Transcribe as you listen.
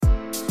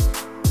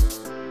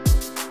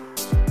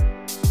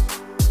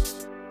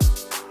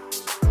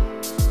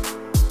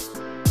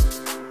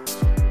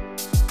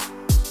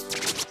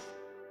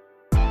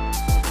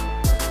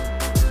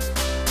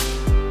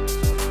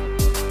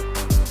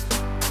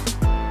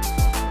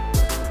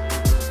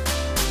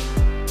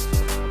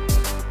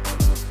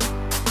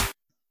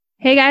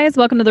Hey guys,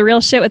 welcome to The Real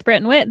Shit with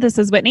Britt and Whit. This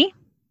is Whitney.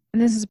 And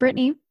this is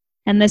Brittany.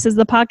 And this is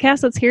the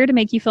podcast that's here to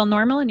make you feel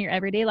normal in your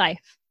everyday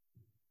life.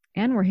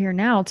 And we're here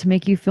now to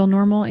make you feel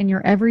normal in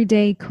your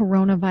everyday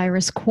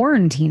coronavirus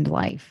quarantined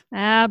life.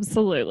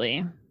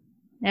 Absolutely.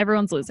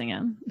 Everyone's losing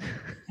it.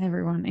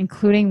 Everyone,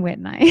 including Whit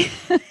and I.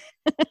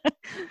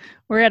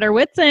 We're at our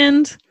wits'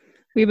 end.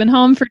 We've been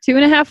home for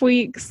 2.5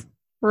 weeks.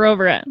 We're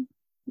over it.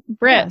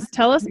 Britt, Yes,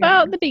 tell us we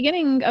about are. the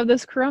beginning of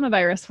this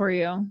coronavirus for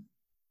you.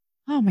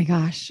 Oh my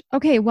gosh.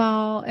 Okay.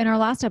 Well, in our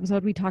last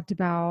episode, we talked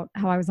about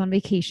how I was on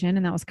vacation,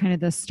 and that was kind of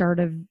the start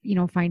of,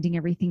 finding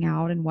everything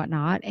out and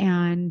whatnot.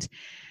 And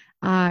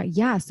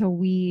so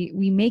we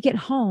make it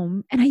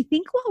home. And I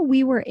think while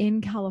we were in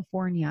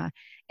California,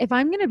 if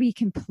I'm going to be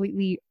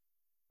completely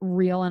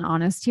real and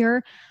honest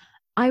here,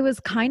 I was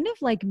kind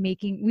of like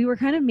we were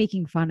kind of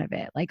making fun of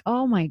it. Like,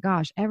 oh my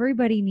gosh,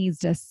 everybody needs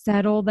to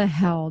settle the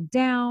hell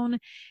down.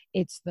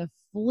 It's the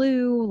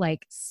flu,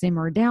 like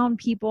simmer down,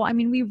 people. I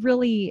mean, we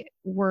really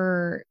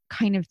were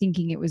kind of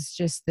thinking it was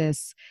just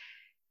this,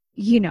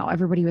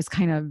 everybody was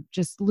kind of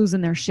just losing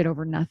their shit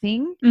over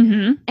nothing.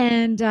 Mm-hmm.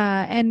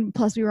 And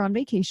plus we were on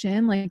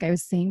vacation, like I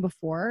was saying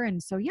before.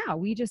 And so, yeah,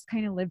 we just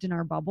kind of lived in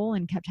our bubble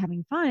and kept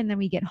having fun. And then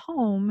we get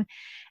home.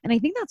 And I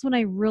think that's when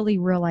I really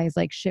realized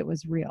like shit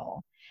was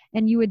real.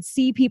 And you would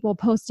see people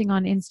posting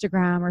on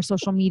Instagram or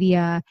social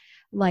media,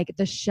 like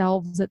the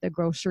shelves at the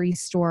grocery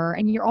store.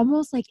 And you're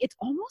almost like, it's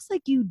almost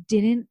like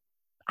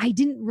I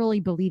didn't really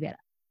believe it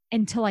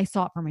until I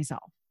saw it for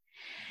myself.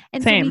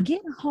 And Same. So we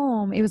get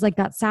home. It was like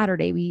that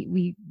Saturday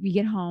we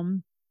get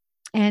home.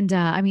 And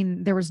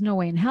there was no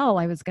way in hell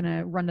I was going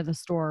to run to the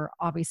store,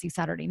 obviously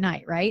Saturday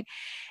night. Right.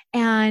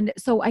 And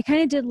so I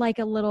kind of did like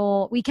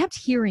we kept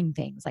hearing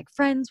things like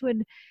friends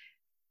would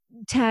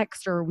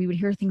text, or we would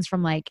hear things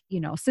from like,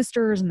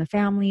 sisters and the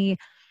family.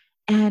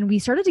 And we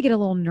started to get a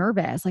little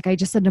nervous. Like I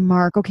just said to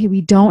Mark, okay,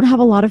 we don't have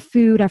a lot of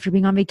food after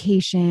being on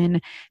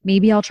vacation.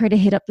 Maybe I'll try to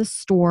hit up the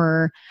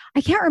store. I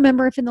can't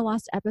remember if in the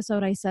last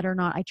episode I said or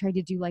not, I tried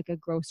to do like a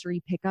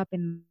grocery pickup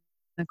in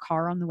the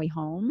car on the way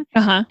home.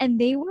 Uh-huh. And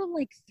they were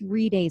like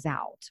 3 days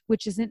out,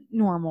 which isn't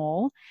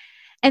normal.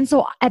 And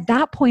so at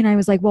that point I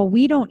was like, well,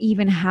 we don't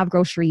even have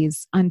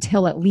groceries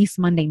until at least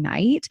Monday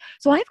night.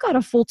 So I've got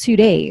a full 2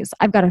 days.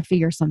 I've got to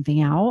figure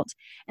something out.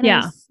 And I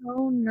was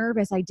so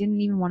nervous. I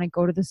didn't even want to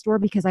go to the store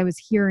because I was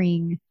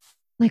hearing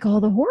like all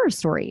the horror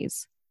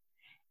stories.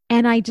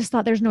 And I just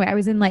thought there's no way. I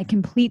was in like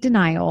complete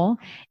denial.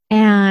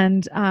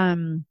 And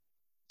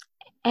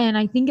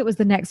I think it was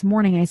the next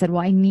morning I said,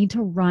 well, I need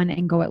to run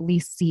and go at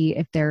least see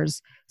if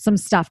there's some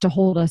stuff to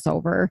hold us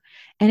over.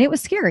 And it was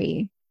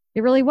scary.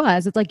 It really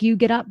was. It's like you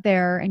get up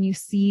there and you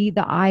see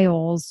the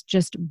aisles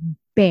just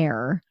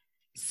bare.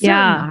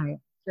 Aisles,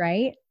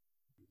 right?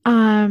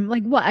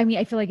 Like what? I mean,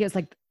 I feel like it was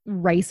like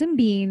rice and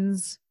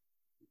beans,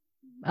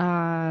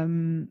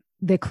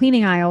 the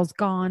cleaning aisles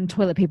gone,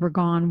 toilet paper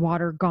gone,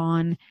 water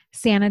gone,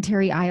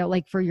 sanitary aisle,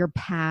 like for your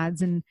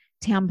pads and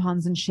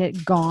tampons and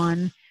shit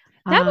gone.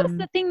 That was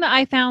the thing that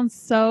I found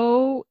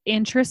so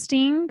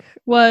interesting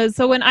was,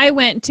 so when I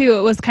went too,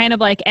 it was kind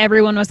of like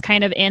everyone was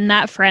kind of in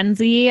that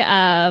frenzy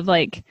of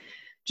like,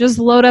 just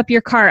load up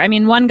your cart. I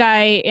mean, one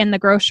guy in the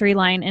grocery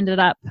line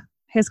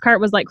his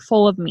cart was like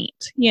full of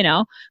meat,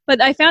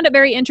 but I found it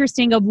very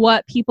interesting of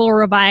what people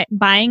were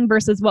buying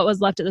versus what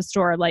was left at the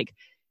store. Like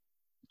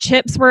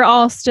chips were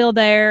all still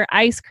there.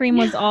 Ice cream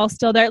was all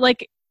still there.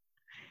 Like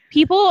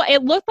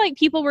it looked like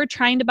people were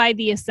trying to buy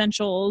the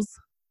essentials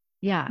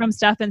from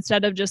stuff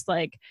instead of just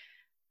like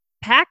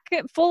pack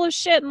it full of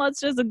shit and let's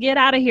just get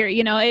out of here.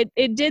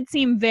 It did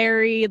seem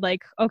very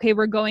like, okay,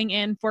 we're going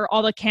in for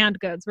all the canned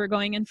goods. We're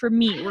going in for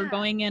meat. We're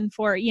going in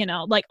for,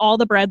 like all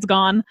the bread's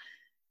gone.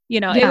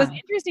 It was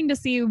interesting to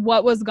see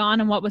what was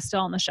gone and what was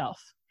still on the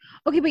shelf.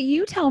 Okay, but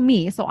you tell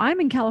me. So I'm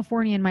in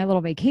California in my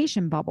little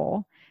vacation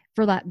bubble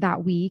for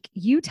that week.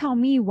 You tell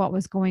me what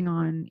was going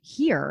on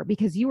here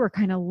because you were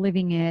kind of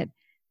living it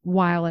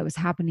while it was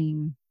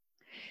happening.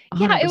 100%.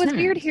 Yeah, it was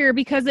weird here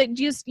because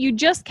you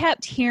just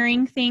kept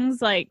hearing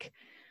things like,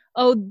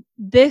 oh,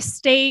 this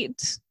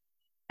state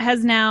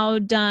has now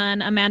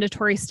done a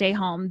mandatory stay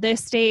home.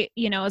 This state,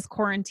 is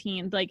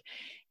quarantined. Like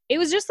it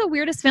was just the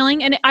weirdest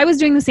feeling. And I was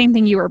doing the same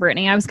thing you were,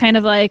 Brittany. I was kind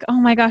of like,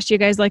 oh my gosh, you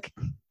guys, like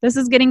this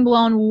is getting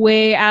blown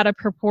way out of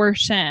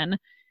proportion.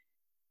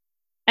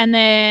 And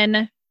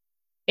then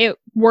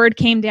word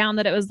came down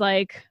that it was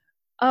like,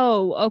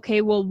 oh,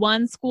 okay, well,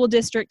 one school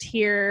district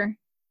here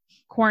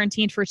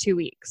quarantined for 2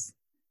 weeks.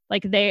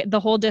 Like the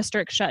whole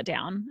district shut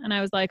down. And I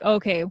was like,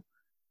 okay,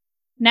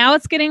 now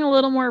it's getting a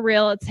little more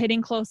real. It's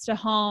hitting close to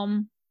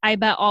home. I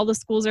bet all the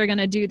schools are going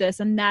to do this.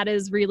 And that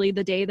is really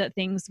the day that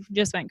things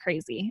just went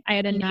crazy. I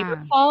had a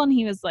neighbor call and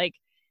he was like,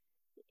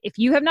 if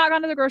you have not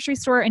gone to the grocery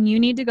store and you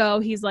need to go,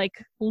 he's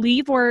like,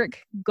 leave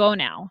work, go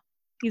now.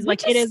 He's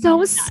like, it is so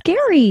nuts.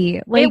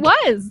 Scary. Like it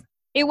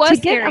was to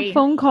scary. Get a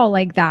phone call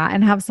like that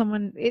and have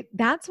someone,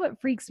 that's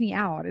what freaks me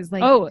out is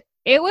like,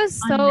 it was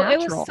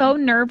so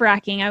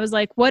nerve-wracking. I was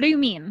like, what do you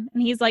mean?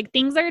 And he's like,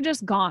 things are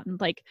just gone.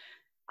 Like,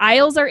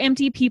 aisles are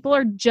empty. People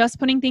are just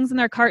putting things in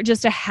their cart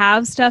just to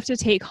have stuff to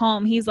take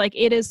home. He's like,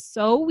 it is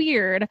so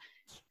weird.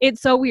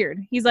 It's so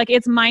weird. He's like,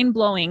 it's mind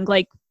blowing.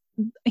 Like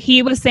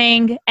he was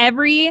saying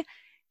every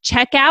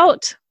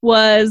checkout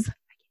was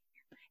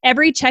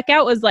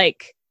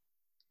like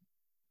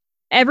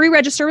every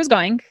register was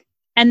going.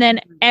 And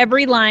then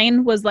every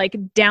line was like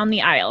down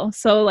the aisle.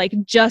 So like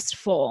just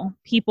full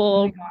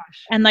people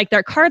and like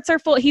their carts are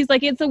full. He's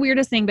like, it's the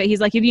weirdest thing, but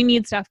he's like, if you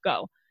need stuff,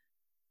 go.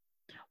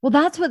 Well,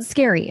 that's what's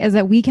scary is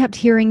that we kept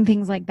hearing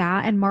things like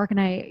that. And Mark and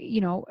I,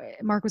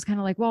 Mark was kind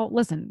of like, well,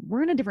 listen,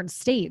 we're in a different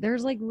state.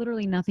 There's like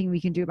literally nothing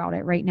we can do about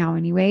it right now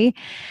anyway.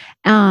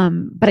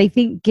 But I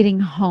think getting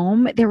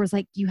home, there was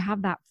like, you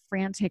have that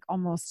frantic,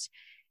 almost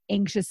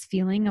anxious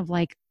feeling of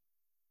like,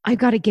 I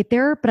got to get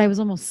there, but I was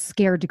almost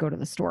scared to go to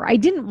the store. I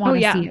didn't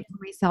want to see it for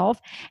myself.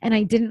 And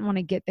I didn't want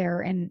to get there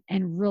and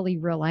really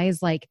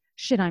realize like,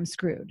 shit, I'm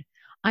screwed.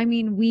 I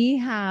mean,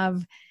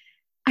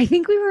 I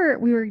think we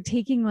were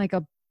taking like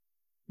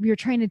we were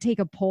trying to take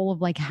a poll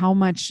of like how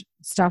much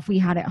stuff we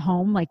had at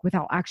home, like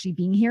without actually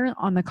being here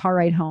on the car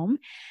ride home.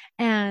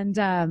 And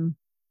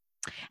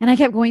I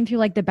kept going through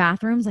like the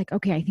bathrooms, like,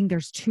 okay, I think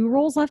there's 2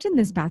 rolls left in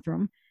this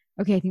bathroom.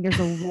 Okay, I think there's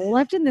a roll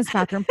left in this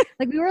bathroom.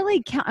 Like we were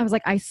like, I was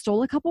like, I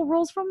stole a couple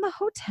rolls from the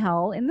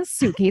hotel in the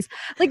suitcase.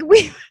 Like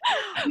we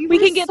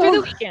can get through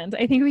the weekend.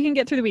 I think we can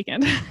get through the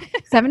weekend.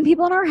 7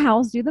 people in our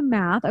house, do the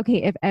math.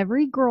 Okay, if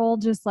every girl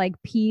just like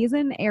pees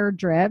and air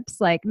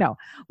drips, like no,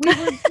 we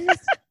were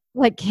just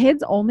like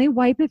kids only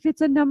wipe if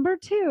it's a number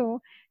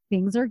 2.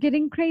 Things are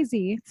getting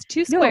crazy. It's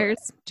 2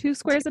 squares, 2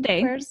 squares a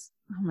day.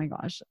 Oh my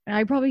gosh.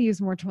 I probably use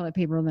more toilet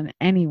paper than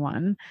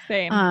anyone.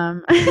 Same.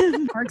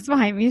 Mark's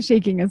behind me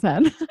shaking his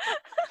head.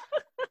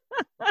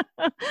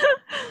 No,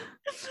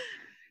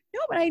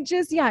 but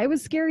it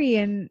was scary.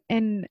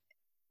 And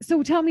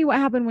so tell me what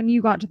happened when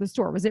you got to the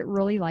store. Was it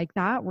really like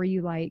that? Were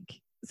you like...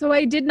 So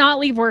I did not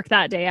leave work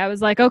that day. I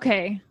was like,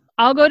 okay,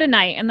 I'll go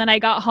tonight. And then I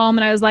got home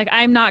and I was like,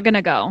 I'm not going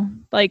to go.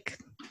 Like,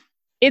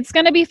 it's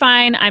going to be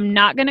fine. I'm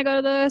not going to go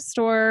to the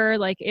store.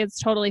 Like, it's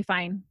totally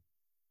fine.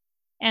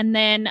 And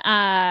then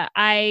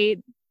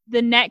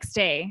the next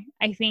day,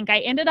 I think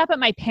I ended up at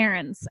my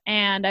parents'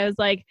 and I was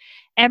like,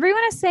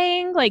 everyone is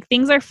saying like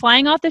things are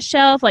flying off the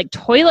shelf, like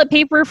toilet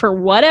paper for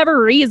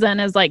whatever reason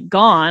is like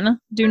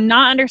gone. Do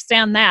not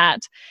understand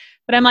that.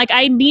 But I'm like,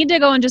 I need to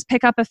go and just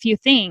pick up a few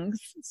things.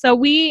 So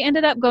we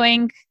ended up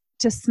going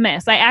to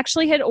Smith's. I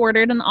actually had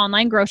ordered an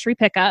online grocery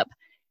pickup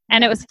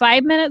and it was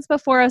 5 minutes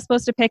before I was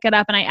supposed to pick it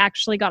up. And I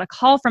actually got a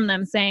call from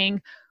them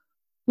saying,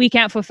 we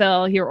can't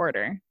fulfill your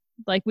order.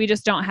 Like, we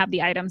just don't have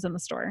the items in the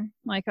store. I'm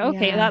like,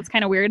 okay, that's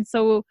kind of weird.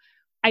 So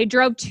I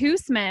drove to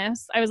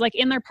Smith's. I was like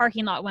in their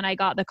parking lot when I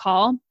got the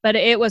call, but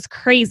it was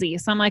crazy.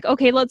 So I'm like,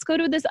 okay, let's go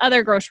to this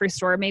other grocery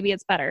store. Maybe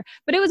it's better.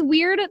 But it was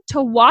weird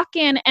to walk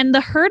in and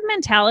the herd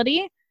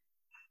mentality,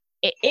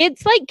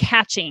 it's like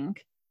catching.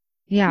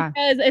 Yeah.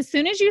 Because as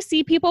soon as you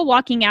see people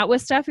walking out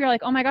with stuff, you're like,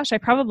 oh my gosh, I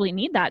probably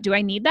need that. Do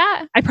I need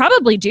that? I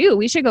probably do.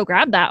 We should go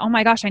grab that. Oh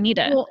my gosh, I need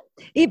it. Well,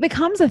 it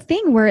becomes a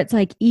thing where it's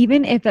like,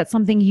 even if that's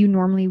something you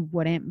normally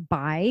wouldn't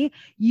buy,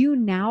 you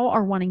now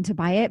are wanting to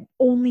buy it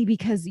only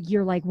because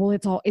you're like, well,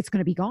 it's going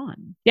to be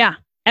gone. Yeah.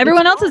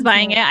 Everyone else is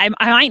buying it. I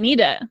might need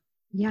it.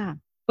 Yeah.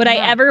 Would I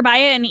ever buy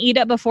it and eat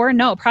it before?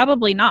 No,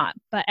 probably not.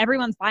 But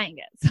everyone's buying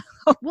it. So.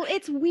 Well,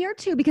 it's weird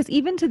too, because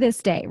even to this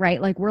day,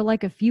 right? Like we're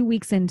like a few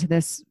weeks into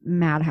this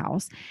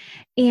madhouse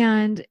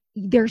and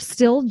there's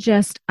still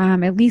just,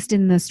 at least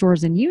in the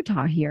stores in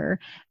Utah here,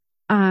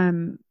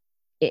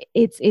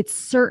 it's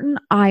certain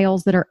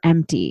aisles that are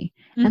empty.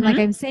 Mm-hmm. And like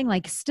I'm saying,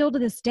 like still to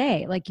this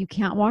day, like you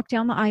can't walk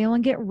down the aisle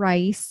and get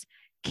rice,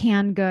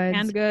 canned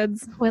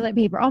goods, toilet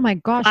paper. Oh my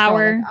gosh.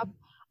 Flour.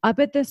 Up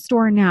at this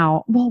store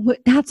now, well,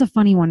 that's a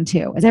funny one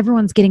too, is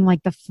everyone's getting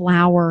like the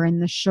flour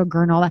and the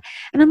sugar and all that.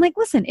 And I'm like,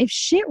 listen, if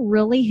shit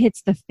really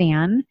hits the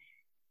fan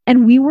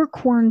and we were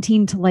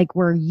quarantined to like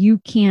where you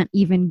can't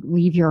even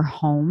leave your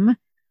home,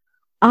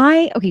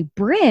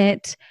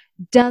 Britt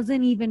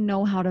doesn't even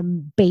know how to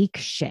bake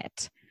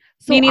shit.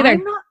 So me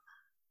neither.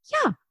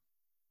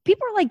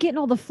 People are like getting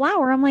all the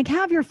flour. I'm like,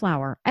 have your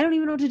flour. I don't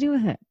even know what to do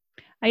with it.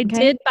 I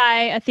did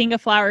buy a thing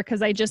of flour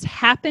because I just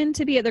happened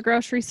to be at the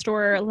grocery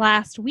store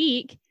last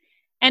week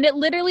and it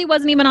literally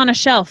wasn't even on a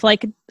shelf.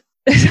 Like,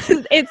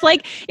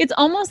 it's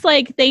almost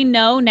like they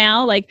know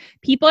now, like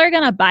people are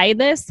going to buy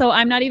this. So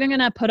I'm not even going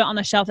to put it on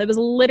the shelf. It was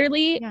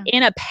literally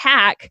in a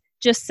pack,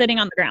 just sitting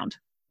on the ground.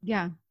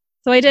 Yeah.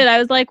 So I did. I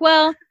was like,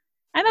 well,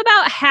 I'm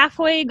about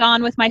halfway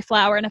gone with my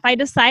flour. And if I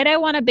decide I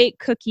want to bake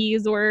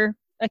cookies or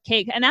a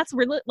cake, and that's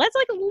like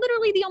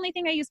literally the only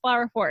thing I use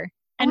flour for,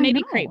 and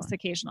maybe crepes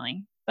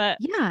occasionally. But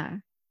yeah,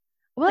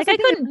 well, like I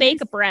couldn't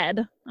bake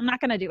bread. I'm not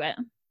going to do it.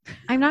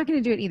 I'm not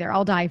going to do it either.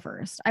 I'll die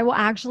first. I will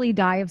actually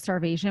die of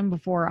starvation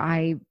before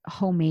I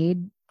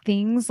homemade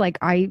things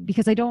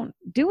because I don't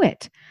do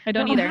it. I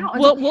don't either.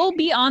 We'll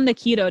be on the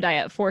keto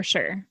diet for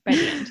sure by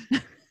the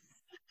end.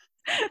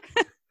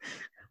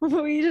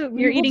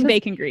 You're eating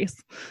bacon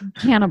grease.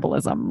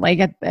 Cannibalism, like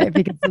if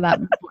it gets to that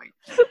point.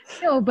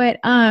 No, but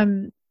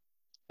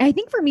I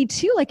think for me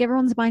too, like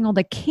everyone's buying all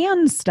the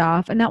canned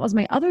stuff. And that was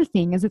my other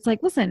thing is it's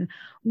like, listen,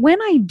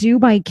 when I do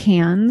buy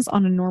cans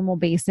on a normal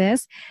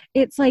basis,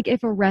 it's like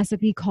if a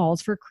recipe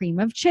calls for cream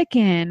of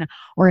chicken,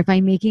 or if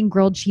I'm making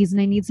grilled cheese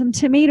and I need some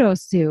tomato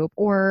soup,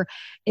 or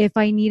if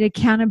I need a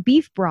can of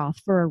beef broth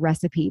for a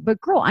recipe. But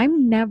girl,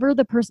 I'm never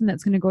the person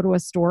that's going to go to a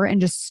store and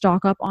just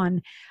stock up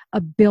on a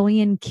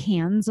billion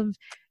cans of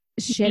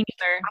shit.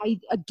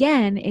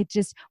 Again, it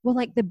just, well,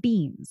 like the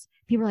beans.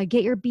 People are like,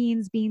 get your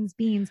beans. Well,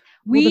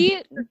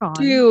 we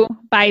do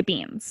buy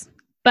beans,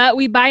 but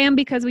we buy them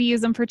because we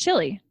use them for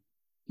chili.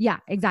 Yeah,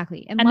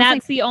 exactly. And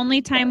that's the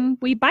only time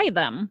we buy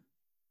them.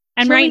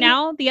 And chili, right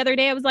now, the other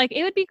day, I was like,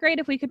 it would be great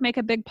if we could make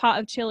a big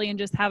pot of chili and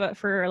just have it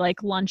for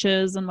like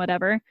lunches and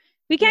whatever.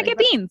 We can't get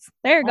beans.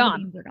 They're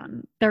gone.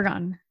 They're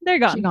gone.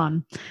 She's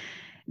gone.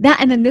 That,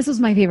 and then this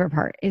was my favorite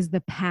part is the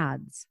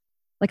pads.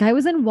 Like I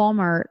was in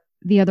Walmart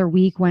the other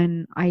week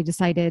when I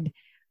decided,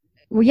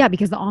 well, yeah,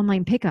 because the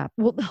online pickup,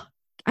 well,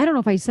 I don't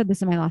know if I said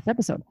this in my last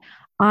episode.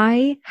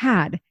 I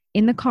had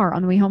in the car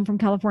on the way home from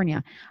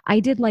California, I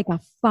did like a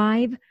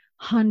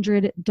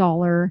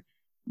 $500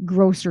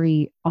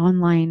 grocery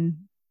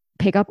online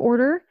pickup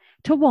order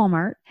to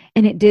Walmart.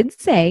 And it did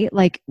say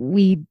like,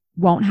 we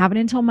won't have it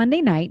until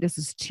Monday night. This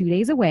is 2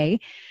 days away.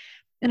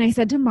 And I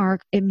said to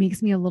Mark, it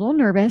makes me a little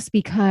nervous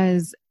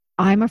because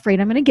I'm afraid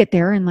I'm going to get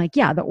there and like,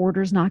 yeah, the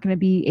order's not going to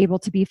be able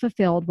to be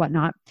fulfilled,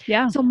 whatnot.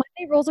 Yeah. So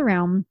Monday rolls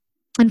around.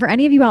 And for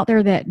any of you out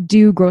there that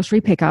do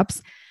grocery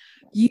pickups,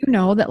 you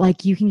know that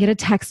like you can get a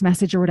text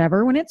message or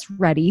whatever when it's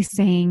ready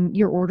saying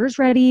your order's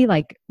ready,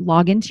 like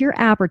log into your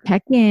app or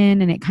check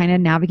in and it kind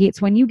of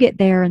navigates when you get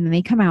there and then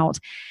they come out.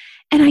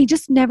 And I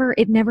just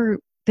the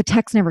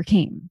text never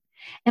came.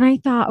 And I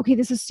thought, okay,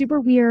 this is super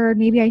weird.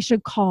 Maybe I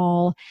should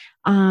call.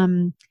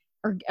 Or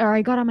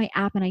I got on my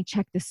app and I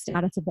checked the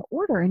status of the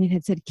order and it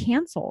had said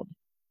canceled.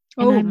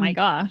 Oh my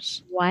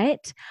gosh.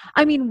 What?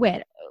 I mean,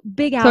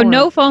 big hour. So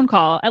no phone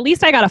call. At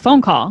least I got a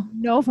phone call.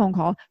 No phone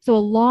call. So a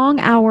long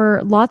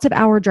hour, lots of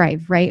hour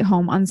drive right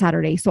home on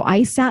Saturday. So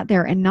I sat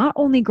there and not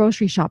only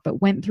grocery shop,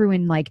 but went through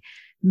and like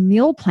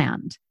meal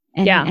planned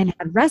and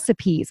had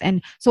recipes.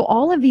 And so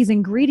all of these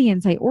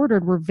ingredients I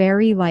ordered were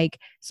very like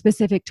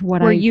specific to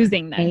what we're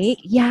using this.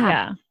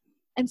 Yeah.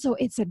 And so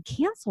it said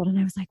canceled and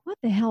I was like, what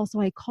the hell?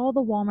 So I called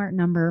the Walmart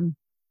number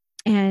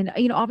and,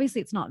 you know,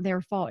 obviously it's not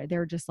their fault.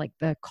 They're just like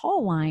the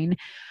call line,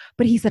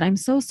 but he said, I'm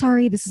so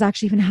sorry. This has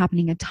actually been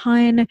happening a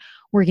ton.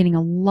 We're getting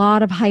a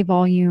lot of high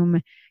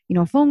volume, you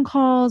know, phone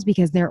calls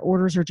because their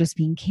orders are just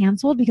being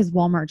canceled because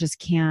Walmart just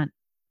can't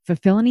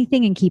fulfill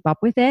anything and keep up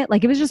with it.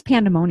 Like it was just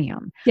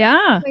pandemonium.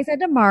 Yeah. So I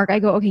said to Mark, I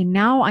go, okay,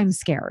 now I'm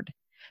scared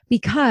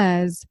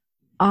because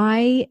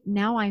I'm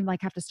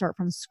like have to start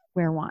from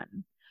square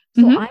one.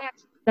 So I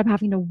actually ended up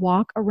having to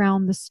walk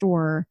around the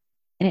store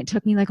and it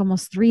took me like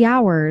almost 3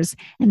 hours.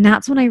 And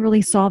that's when I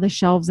really saw the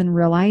shelves and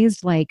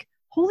realized like,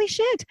 holy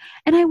shit.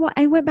 And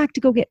I went back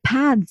to go get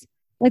pads.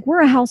 Like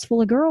we're a house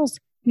full of girls.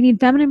 We need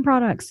feminine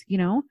products, you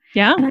know?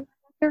 Yeah. And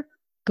they're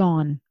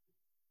gone.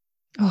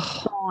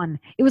 Oh. Gone.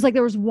 It was like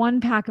there was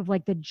one pack of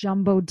like the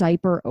jumbo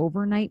diaper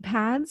overnight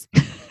pads.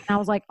 And I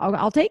was like,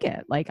 I'll take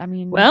it. Like, I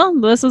mean, well,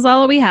 this is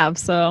all we have.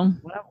 So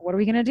what are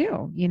we going to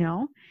do? You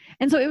know?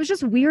 And so it was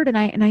just weird.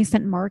 And I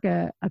sent Mark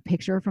a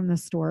picture from the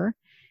store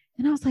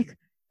and I was like,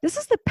 this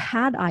is the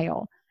pad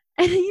aisle.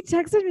 And he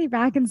texted me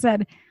back and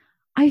said,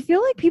 I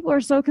feel like people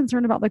are so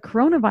concerned about the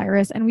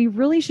coronavirus and we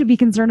really should be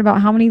concerned about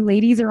how many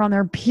ladies are on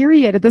their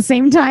period at the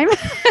same time. Well,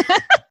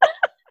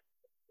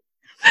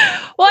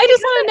 I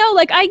just want to know,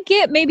 like, I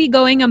get maybe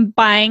going and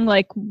buying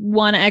like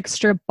one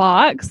extra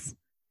box,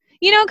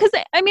 you know, because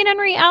I mean, in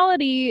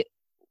reality,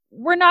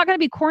 we're not going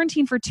to be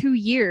quarantined for 2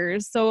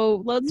 years.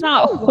 So let's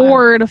not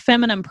hoard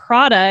feminine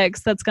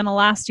products that's going to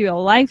last you a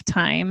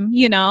lifetime,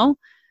 you know?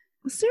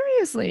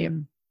 Seriously.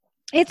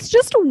 It's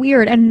just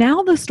weird. And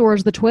now the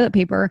stores, the toilet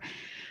paper,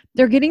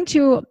 they're giving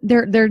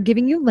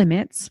you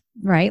limits,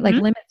 right? Like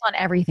limits on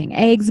everything,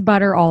 eggs,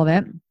 butter, all of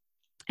it.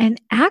 And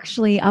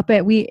actually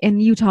in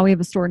Utah, we have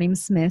a store named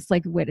Smith's,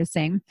 like Whit is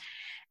saying.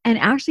 And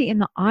actually in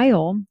the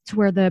aisle to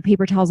where the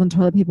paper towels and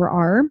toilet paper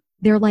are,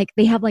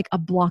 they have like a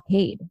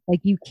blockade.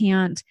 Like you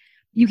can't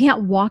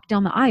walk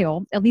down the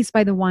aisle, at least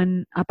by the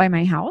one up by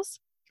my house.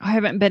 I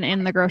haven't been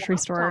in the grocery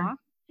store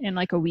in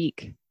like a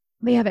week.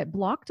 They have it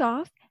blocked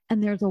off.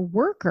 And there's a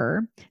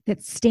worker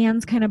that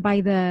stands kind of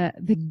by the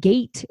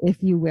gate,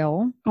 if you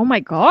will. Oh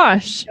my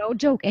gosh. No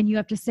joke. And you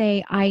have to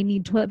say, I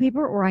need toilet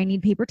paper or I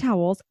need paper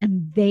towels.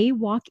 And they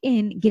walk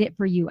in, get it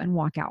for you and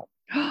walk out.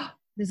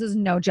 This is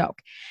no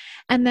joke.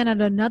 And then at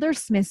another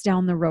Smith's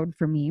down the road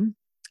from me,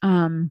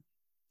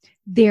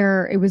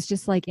 it was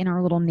just like in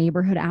our little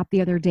neighborhood app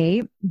the other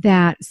day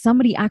that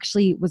somebody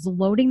actually was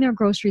loading their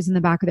groceries in the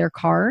back of their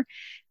car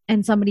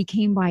and somebody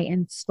came by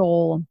and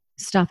stole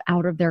stuff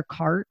out of their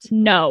cart.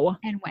 No.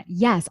 And went,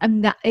 yes.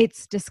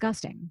 It's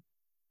disgusting.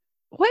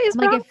 What is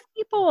wrong with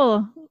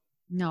people?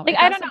 No. Like,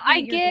 I don't know.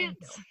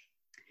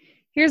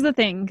 Here's the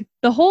thing.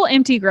 The whole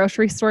empty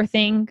grocery store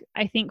thing,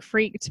 I think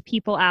freaked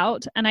people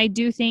out. And I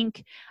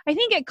think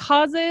it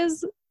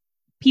causes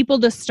people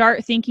to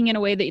start thinking in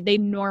a way that they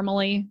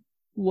normally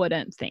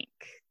wouldn't think.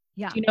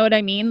 Yeah. Do you know what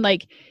I mean?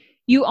 Like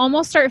you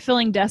almost start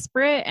feeling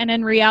desperate. And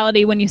in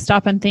reality, when you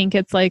stop and think,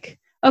 it's like,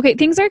 okay,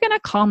 things are going to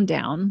calm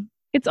down.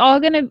 It's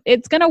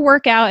going to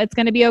work out. It's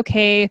going to be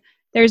okay.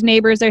 There's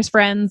neighbors, there's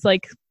friends,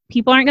 like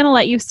people aren't going to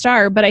let you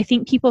starve. But I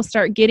think people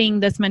start getting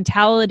this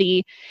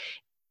mentality.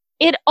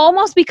 It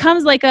almost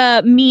becomes like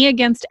a me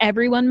against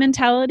everyone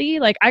mentality.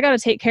 Like I got to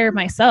take care of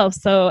myself.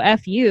 So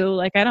F you.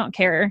 Like, I don't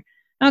care.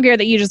 I don't care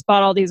that you just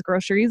bought all these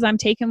groceries. I'm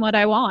taking what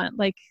I want.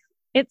 Like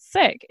it's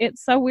sick.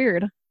 It's so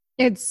weird.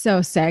 It's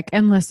so sick.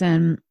 And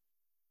listen,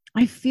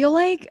 I feel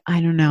like,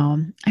 I don't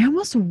know, I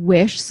almost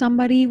wish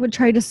somebody would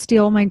try to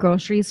steal my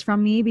groceries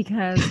from me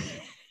because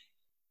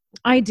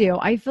I do.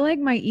 I feel like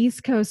my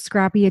East Coast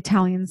scrappy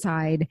Italian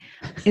side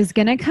is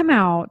going to come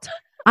out.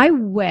 I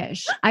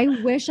wish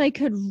I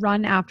could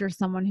run after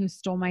someone who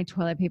stole my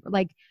toilet paper.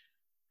 Like,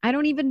 I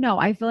don't even know.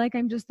 I feel like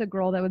I'm just the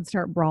girl that would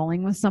start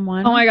brawling with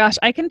someone. Oh my gosh.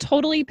 I can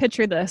totally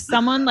picture this.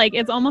 Someone like,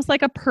 it's almost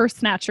like a purse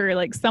snatcher.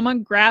 Like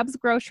someone grabs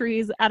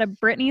groceries out of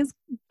Brittany's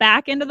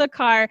back into the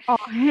car. Oh,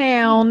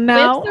 hell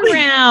no. Whips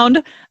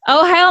around.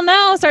 Oh, hell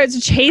no.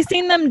 Starts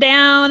chasing them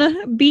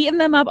down, beating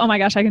them up. Oh my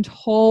gosh. I can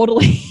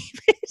totally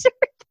picture.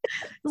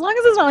 As long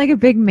as it's not like a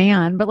big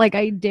man, but like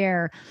I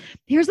dare.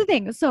 Here's the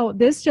thing. So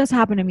this just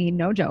happened to me.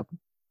 No joke.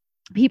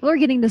 People are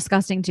getting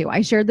disgusting too.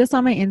 I shared this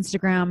on my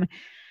Instagram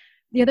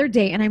the other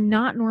day, and I'm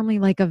not normally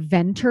like a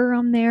venter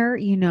on there,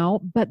 you know,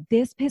 but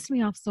this pissed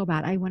me off so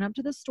bad. I went up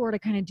to the store to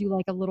kind of do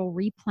like a little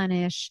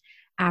replenish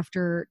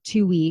after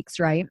 2 weeks,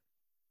 right?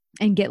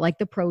 And get like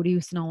the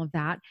produce and all of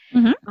that.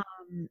 Mm-hmm.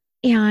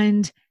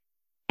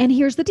 And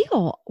here's the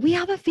deal. We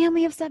have a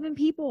family of 7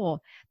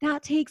 people.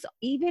 That takes,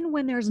 even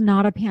when there's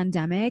not a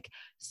pandemic,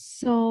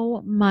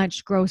 so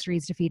much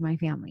groceries to feed my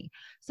family.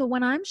 So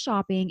when I'm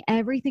shopping,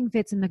 everything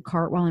fits in the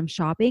cart while I'm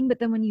shopping. But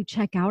then when you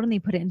check out and they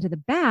put it into the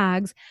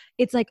bags,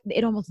 it's like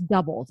it almost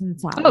doubles in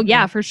size. Oh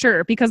yeah, for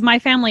sure. Because my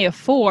family of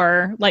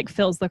 4 like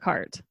fills the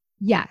cart.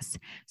 Yes.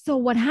 So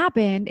what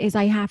happened is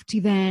I have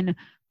to then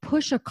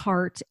push a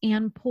cart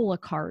and pull a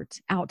cart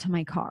out to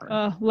my car.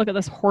 Oh, look at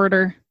this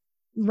hoarder.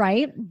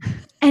 Right.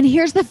 And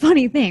here's the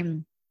funny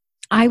thing.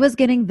 I was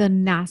getting the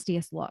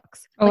nastiest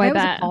looks. Oh, like, I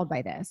was bet. appalled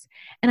by this.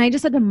 And I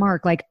just said to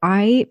Mark, like,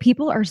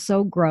 people are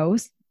so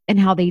gross in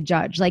how they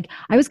judge. Like,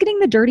 I was getting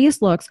the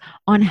dirtiest looks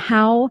on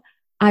how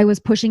I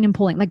was pushing and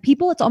pulling. Like,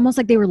 people, it's almost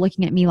like they were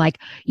looking at me like,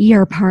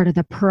 you're part of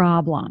the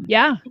problem.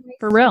 Yeah,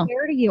 for real. I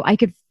swear to you, I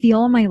could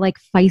feel my like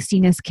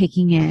feistiness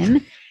kicking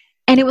in.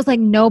 And it was like,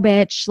 no,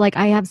 bitch, like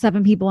I have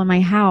 7 people in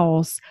my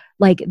house.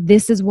 Like,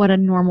 this is what a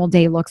normal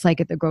day looks like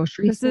at the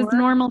grocery store. This is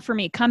normal for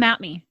me. Come at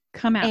me.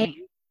 Come at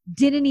me.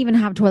 Didn't even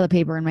have toilet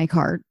paper in my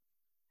cart.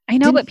 I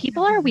know, but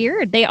people are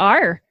weird. They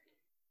are.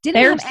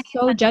 They're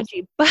so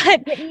judgy.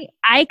 But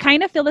I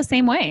kind of feel the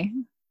same way.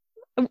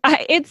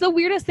 It's the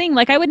weirdest thing.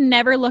 Like, I would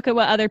never look at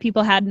what other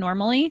people had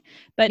normally.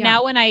 But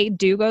now when I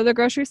do go to the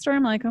grocery store,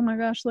 I'm like, oh my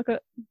gosh, look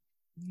at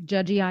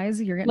judgy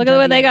eyes. You're getting look at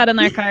what they got in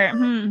their cart.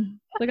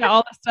 Look at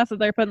all the stuff that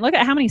they're putting. Look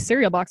at how many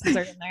cereal boxes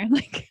are in there.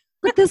 Like,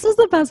 but this was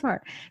the best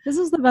part. This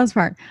was the best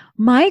part.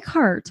 My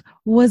cart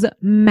was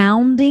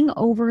mounding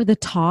over the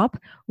top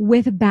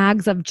with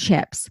bags of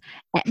chips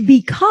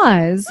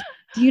because,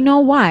 do you know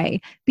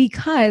why?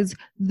 Because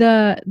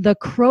the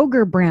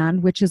Kroger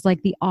brand, which is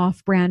like the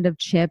off brand of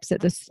chips at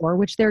the store,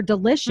 which they're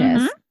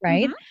delicious,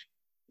 right? Mm-hmm.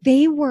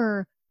 They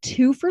were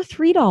 2 for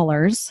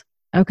 $3.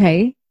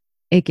 Okay.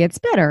 It gets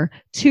better.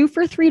 2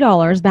 for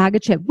 $3 bag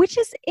of chip, which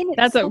is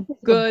that's a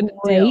good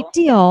great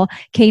deal.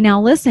 Okay,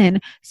 now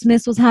listen,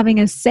 Smith's was having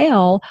a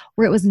sale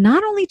where it was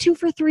not only 2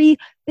 for $3,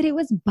 but it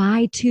was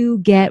buy 2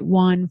 get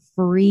 1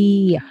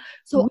 free.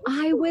 So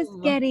I was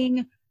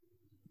getting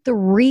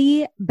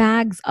 3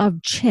 bags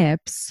of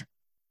chips,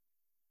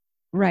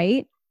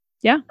 right?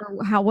 Yeah.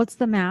 Or what's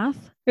the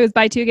math? It was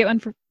buy 2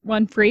 get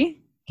 1 free.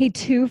 Okay,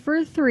 2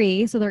 for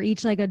 $3, so they're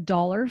each like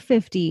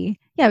 $1.50.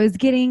 Yeah, I was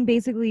getting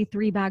basically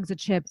 3 bags of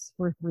chips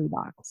for $3.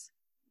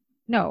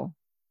 No.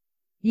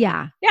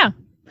 Yeah.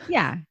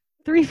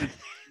 3 for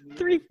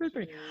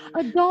 $3.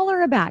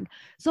 $1 a bag.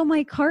 So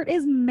my cart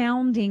is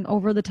mounding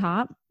over the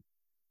top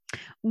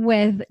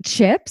with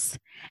chips.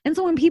 And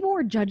so when people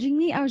were judging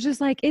me, I was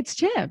just like, it's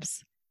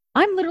chips.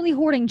 I'm literally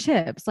hoarding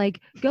chips.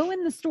 Like, go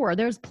in the store.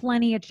 There's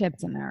plenty of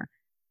chips in there.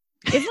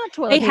 It's not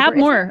toilet paper. They have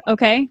more,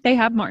 okay? They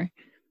have more.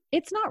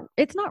 It's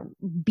not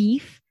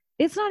beef.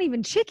 It's not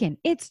even chicken.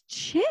 It's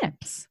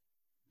chips.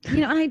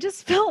 You know, and I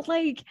just felt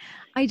like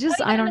I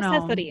don't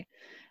know.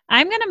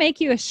 I'm going to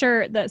make you a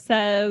shirt that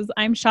says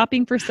I'm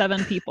shopping for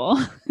 7 people.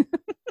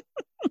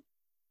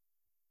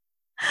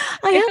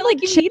 I feel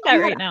like you need that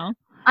right now.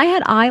 I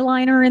had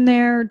eyeliner in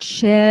there,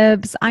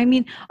 chips. I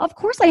mean, of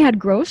course I had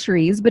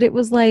groceries, but it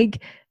was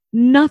like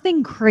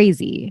nothing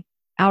crazy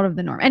out of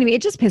the norm. Anyway,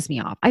 it just pissed me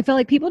off. I felt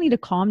like people need to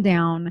calm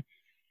down.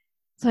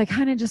 So I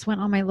kind of just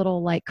went on my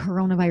little like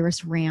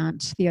coronavirus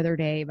rant the other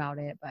day about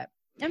it, but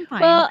I'm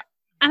fine. Well,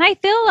 and I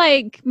feel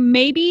like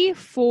maybe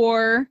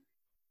for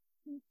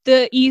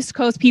the East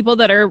Coast people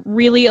that are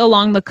really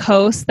along the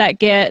coast that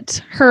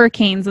get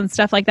hurricanes and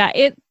stuff like that,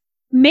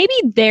 maybe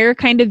they're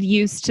kind of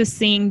used to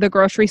seeing the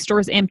grocery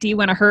stores empty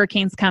when a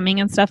hurricane's coming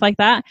and stuff like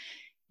that.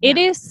 It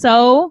is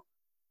so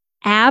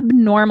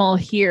abnormal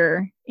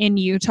here in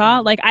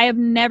Utah. Like, I have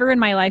never in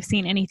my life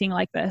seen anything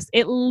like this.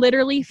 It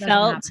literally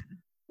felt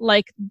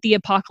like the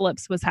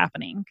apocalypse was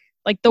happening.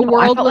 Like the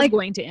world was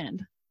going to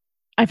end.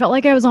 I felt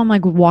like I was on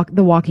like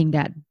The Walking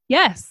Dead.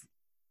 Yes.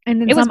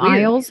 And in some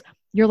aisles,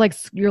 you're like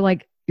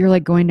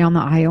going down the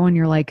aisle and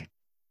you're like,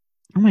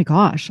 oh my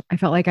gosh. I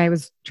felt like I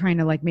was trying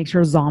to like make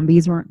sure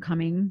zombies weren't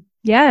coming.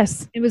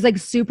 Yes. It was like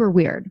super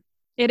weird.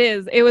 It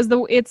is.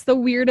 It's the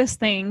weirdest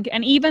thing.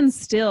 And even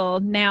still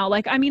now,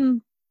 like, I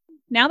mean,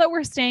 now that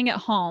we're staying at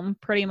home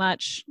pretty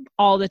much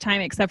all the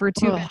time, except for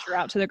to venture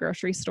out to the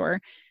grocery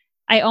store,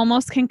 I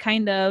almost can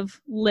kind of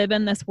live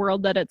in this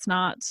world that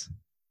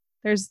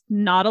there's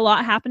not a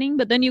lot happening.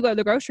 But then you go to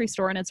the grocery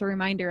store and it's a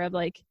reminder of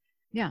like,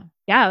 yeah,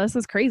 this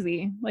is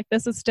crazy. Like,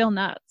 this is still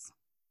nuts.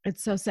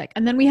 It's so sick.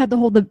 And then we had the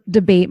whole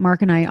debate,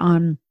 Mark and I,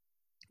 on,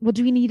 well,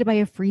 do we need to buy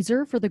a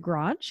freezer for the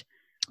garage?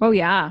 Oh,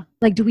 yeah.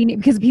 Like, do we need,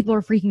 because people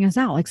are freaking us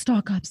out, like,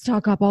 stock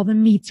up, all the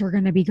meats are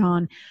going to be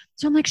gone.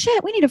 So I'm like,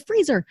 shit, we need a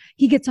freezer.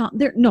 He gets on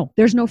there. No,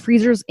 there's no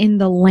freezers in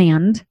the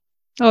land.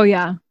 Oh,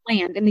 yeah.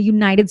 Land in the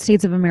United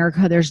States of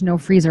America, there's no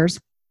freezers.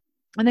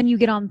 And then you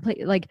get on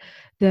like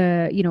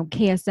the,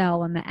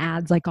 KSL and the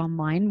ads like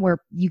online where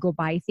you go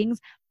buy things.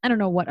 I don't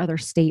know what other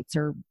states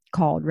are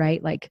called,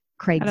 right? Like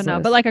Craigslist. I don't know,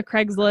 but like a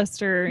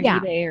Craigslist or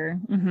eBay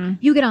or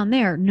you get on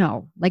there.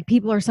 No, like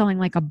people are selling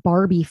like a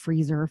Barbie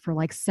freezer for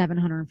like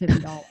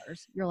 $750.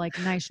 You're like,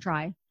 nice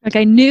try. Like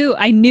I knew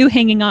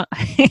hanging on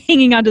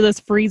to this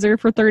freezer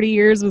for 30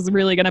 years was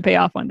really going to pay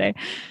off one day.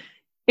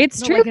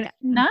 It's true.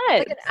 Nuts.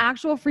 Like an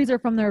actual freezer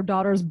from their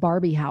daughter's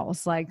Barbie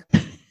house. Like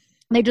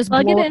they just blow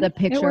up the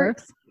picture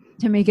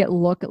to make it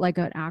look like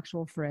an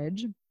actual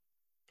fridge.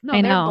 No,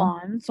 they're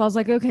gone. So I was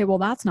like, okay, well,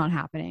 that's not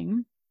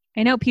happening.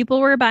 I know people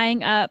were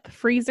buying up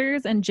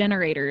freezers and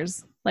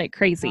generators like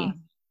crazy.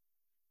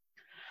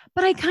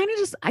 But I kind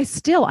of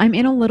I'm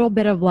in a little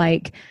bit of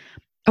like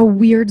a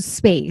weird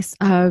space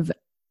of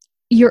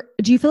do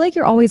you feel like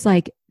you're always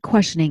like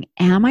questioning,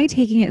 am I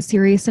taking it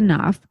serious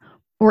enough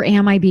or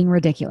am I being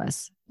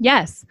ridiculous?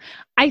 Yes.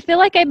 I feel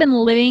like I've been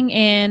living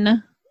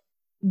in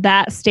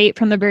that state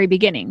from the very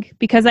beginning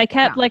because I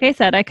kept, like I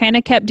said, I kind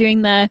of kept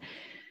doing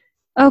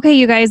okay,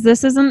 you guys,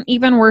 this isn't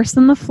even worse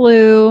than the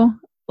flu.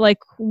 Like,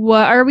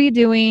 what are we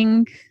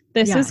doing?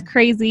 This is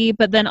crazy.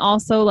 But then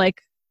also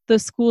like the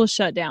school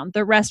shut down,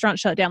 the restaurant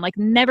shut down, like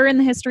never in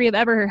the history of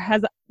ever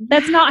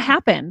that's not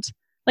happened.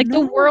 Like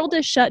the world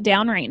is shut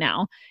down right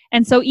now.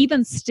 And so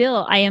even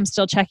still, I am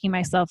still checking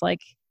myself.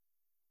 Like,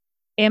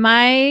 am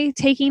I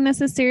taking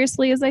this as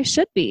seriously as I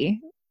should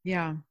be?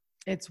 Yeah.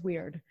 It's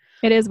weird.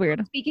 It is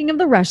weird. Speaking of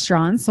the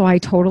restaurant, so I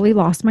totally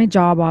lost my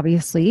job,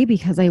 obviously,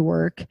 because I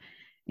work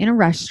in a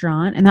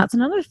restaurant. And that's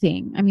another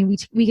thing. I mean,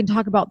 we can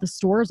talk about the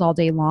stores all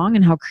day long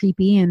and how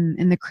creepy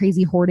and the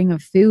crazy hoarding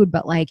of food,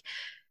 but like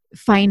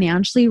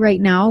financially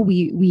right now,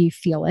 we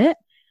feel it.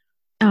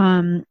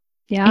 And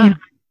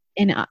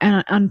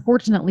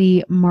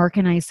unfortunately, Mark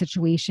and I's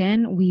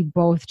situation, we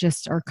both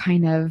just are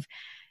kind of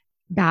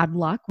bad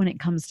luck when it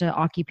comes to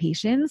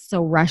occupations.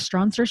 So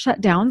restaurants are shut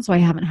down. So I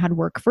haven't had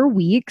work for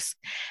weeks.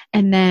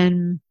 And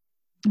then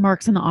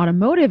Mark's in the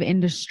automotive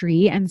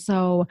industry. And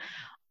so,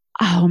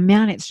 oh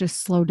man, it's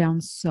just slowed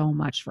down so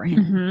much for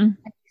him. Mm-hmm.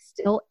 He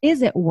still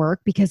is at work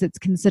because it's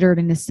considered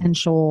an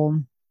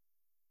essential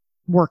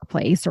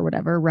workplace or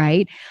whatever,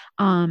 right?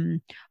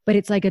 But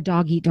it's like a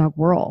dog eat dog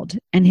world,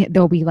 and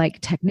there'll be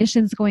like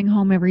technicians going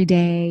home every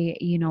day,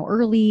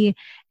 early,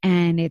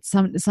 and it's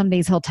some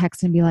days he'll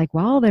text and be like,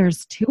 well,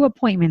 there's 2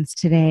 appointments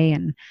today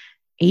and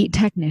 8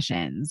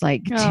 technicians,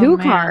 like 2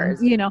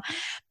 cars,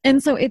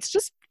 and so it's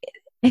just,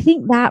 I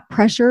think that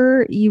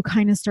pressure, you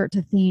kind of start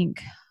to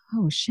think,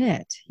 oh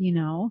shit,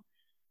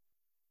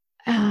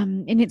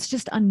 and it's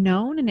just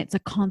unknown and it's a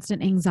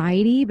constant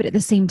anxiety, but at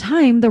the same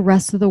time, the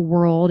rest of the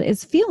world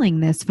is feeling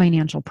this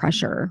financial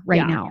pressure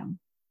right now.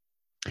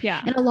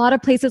 Yeah. And a lot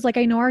of places, like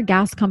I know our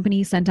gas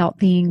company sent out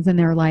things and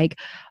they're like,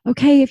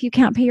 okay, if you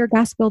can't pay your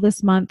gas bill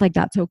this month, like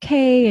that's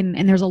okay.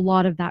 And there's a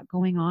lot of that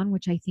going on,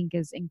 which I think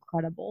is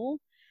incredible.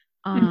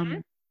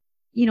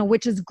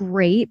 Which is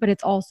great, but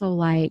it's also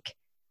like,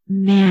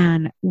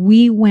 man,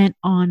 we went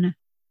on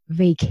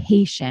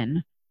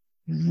vacation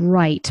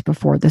right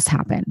before this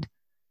happened.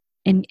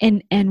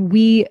 And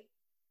we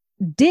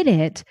did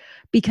it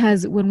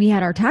because when we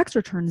had our tax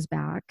returns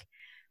back,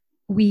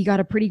 we got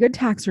a pretty good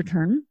tax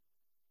return.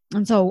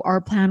 And so our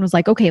plan was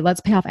like, okay,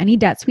 let's pay off any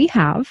debts we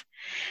have,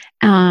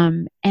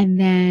 and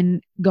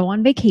then go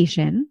on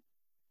vacation,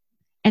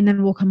 and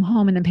then we'll come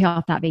home and then pay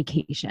off that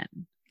vacation.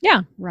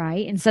 Yeah.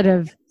 Right. Instead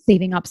of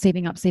saving up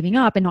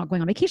and not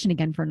going on vacation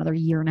again for another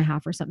year and a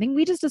half or something,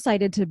 we just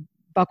decided to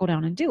buckle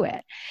down and do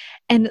it.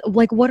 And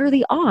like, what are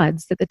the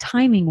odds that the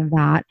timing of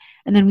that,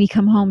 and then we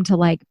come home to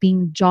like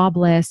being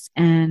jobless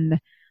and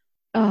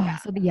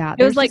it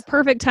was like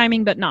perfect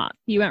timing, but not.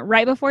 You went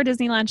right before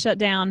Disneyland shut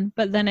down,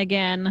 but then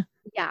again,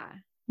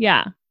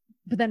 yeah.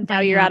 But then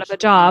now you're out of a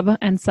job,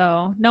 and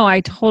so no,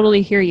 I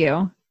totally hear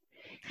you.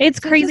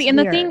 It's So crazy. just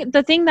And weird.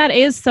 the thing that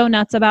is so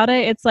nuts about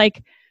it, it's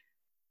like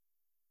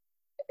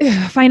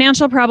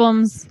financial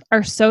problems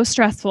are so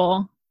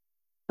stressful.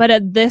 But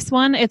at this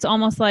one, it's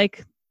almost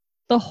like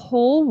the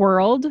whole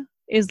world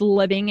is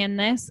living in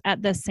this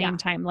at the Yeah. same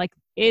time. Like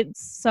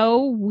it's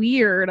so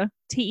weird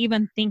to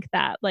even think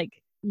that. Like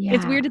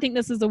it's Yeah. weird to think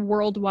this is a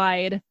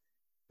worldwide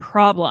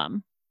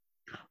problem.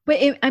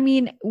 But I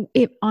mean,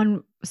 it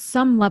on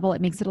some level,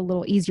 it makes it a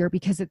little easier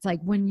because it's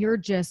like when you're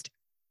just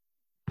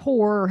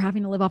poor or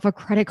having to live off a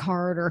credit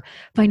card or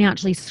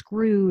financially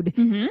screwed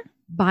Mm-hmm.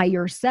 by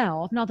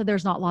yourself. Not that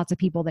there's not lots of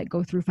people that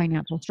go through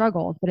financial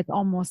struggles, but it's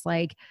almost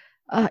like,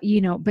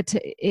 but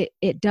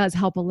it does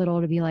help a little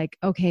to be like,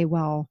 okay,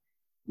 well,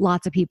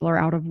 lots of people are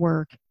out of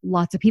work.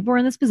 Lots of people are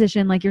in this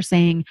position. Like you're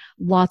saying,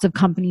 lots of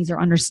companies are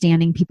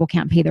understanding people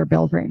can't pay their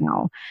bills right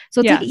now.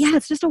 So it's like, Yes. yeah,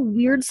 it's just a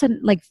weird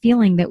like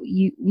feeling that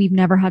we've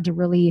never had to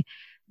really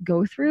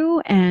go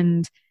through.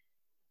 And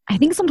I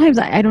think sometimes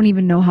I don't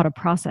even know how to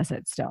process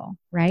it still.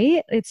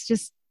 Right. It's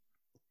just,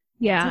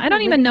 Yeah. it's like I we're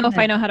don't even living know in if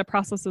I the know how to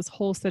process this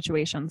whole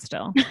situation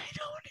still.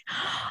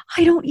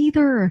 I don't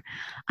either.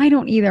 I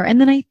don't either.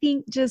 And then I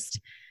think just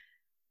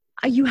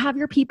you have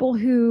your people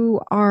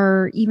who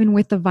are even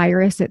with the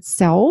virus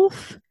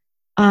itself,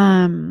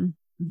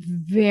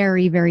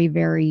 very, very,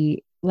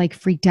 very like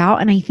freaked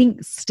out. And I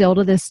think still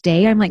to this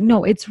day, I'm like,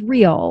 no, it's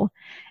real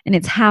and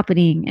it's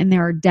happening and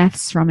there are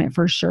deaths from it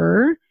for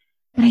sure.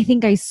 But I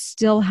think I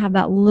still have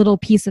that little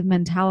piece of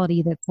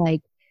mentality that's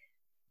like,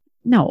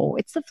 no,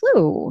 it's the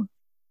flu.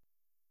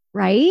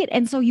 Right.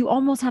 And so you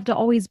almost have to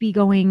always be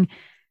going,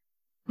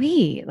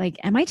 wait, like,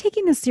 am I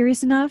taking this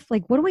serious enough?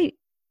 Like, what do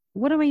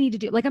I need to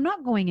do? Like, I'm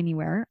not going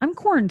anywhere. I'm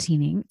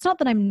quarantining. It's not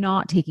that I'm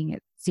not taking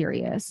it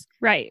serious.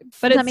 Right.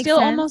 But Does that it's make still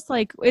sense? almost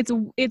like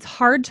it's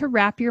hard to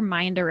wrap your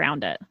mind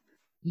around it.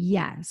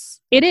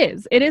 Yes. It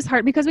is. It is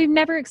hard because we've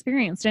never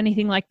experienced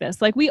anything like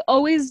this. Like we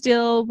always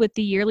deal with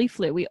the yearly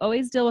flu. We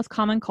always deal with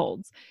common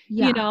colds,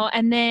 Yeah.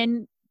 and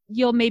then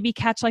you'll maybe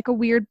catch like a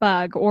weird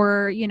bug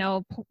or,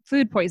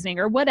 food poisoning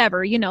or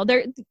whatever, there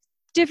are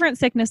different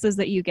sicknesses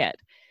that you get.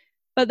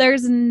 But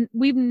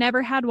we've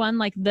never had one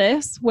like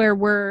this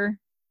where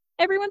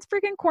everyone's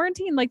freaking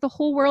quarantined. Like the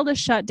whole world is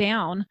shut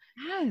down.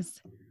 Yes.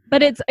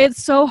 But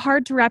it's so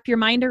hard to wrap your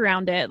mind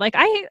around it. Like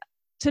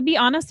to be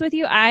honest with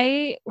you,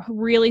 I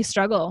really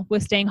struggle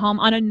with staying home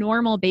on a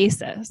normal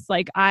basis.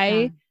 Like Yeah.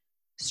 I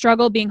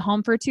struggle being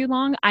home for too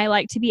long. I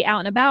like to be out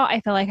and about.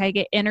 I feel like I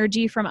get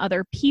energy from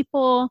other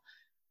people.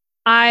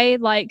 I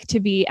like to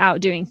be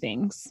out doing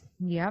things.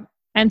 Yep.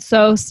 And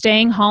so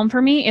staying home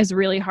for me is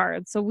really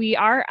hard. So we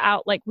are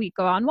out, like we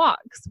go on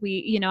walks.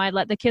 I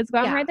let the kids go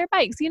out and Yeah. ride their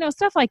bikes,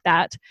 stuff like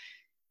that,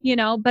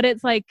 but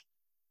it's like,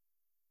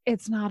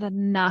 it's not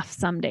enough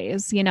some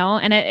days,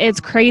 and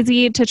it's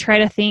crazy to try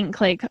to think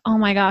like, oh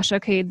my gosh,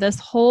 okay, this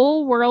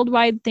whole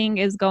worldwide thing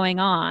is going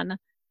on.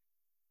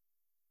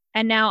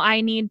 And now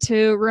I need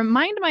to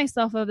remind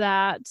myself of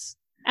that.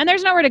 And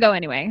there's nowhere to go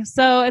anyway.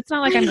 So it's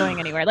not like I'm going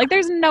anywhere. Like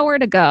there's nowhere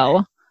to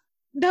go.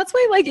 That's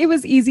why, like, it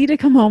was easy to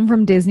come home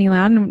from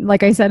Disneyland.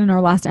 Like I said in our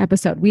last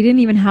episode, we didn't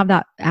even have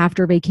that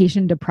after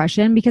vacation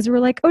depression because we were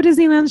like, oh,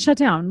 Disneyland's shut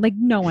down. Like,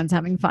 no one's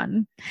having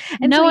fun.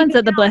 And No so one's even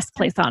at the now, best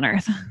place on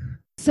earth.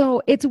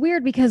 so it's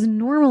weird because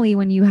normally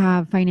when you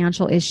have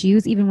financial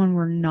issues, even when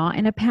we're not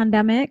in a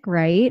pandemic,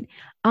 right?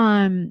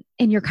 And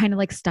you're kind of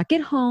like stuck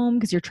at home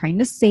because you're trying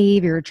to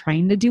save, you're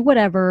trying to do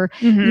whatever.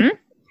 You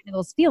Mm-hmm.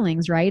 those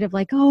feelings, right? Of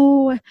like,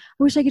 oh, I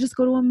wish I could just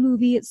go to a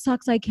movie. It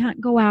sucks I can't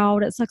go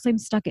out. It sucks I'm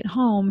stuck at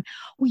home.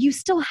 Well, you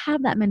still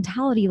have that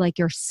mentality like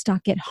you're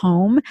stuck at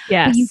home, but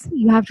Yes.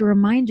 you have to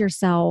remind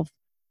yourself,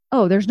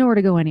 oh, there's nowhere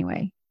to go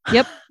anyway.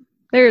 Yep.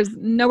 There's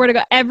nowhere to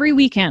go. Every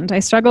weekend, I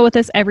struggle with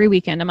this every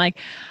weekend. I'm like,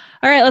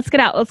 all right, let's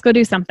get out. Let's go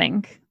do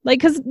something. Like,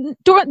 because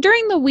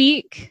during the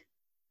week,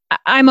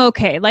 I'm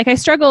okay. Like, I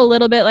struggle a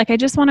little bit. Like, I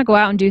just want to go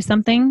out and do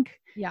something.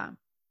 Yeah.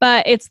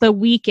 But it's the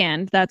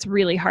weekend that's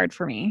really hard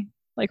for me.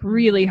 Like,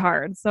 really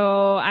hard.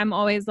 So I'm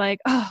always like,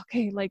 oh,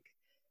 okay. Like,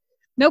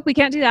 nope, we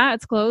can't do that.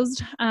 It's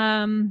closed.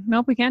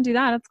 Nope, we can't do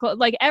that. It's closed.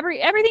 Like,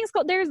 everything's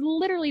closed. There's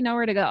literally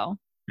nowhere to go.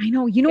 I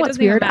know. You know It what's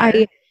doesn't even weird?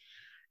 matter.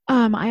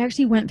 I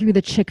actually went through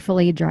the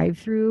Chick-fil-A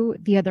drive-through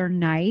the other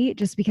night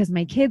just because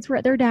my kids were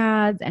at their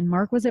dad's and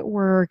Mark was at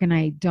work and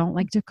I don't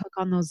like to cook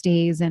on those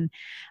days. And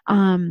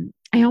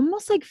I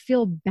almost like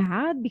feel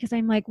bad because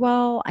I'm like,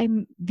 well,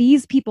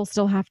 these people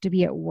still have to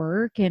be at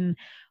work and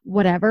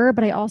whatever.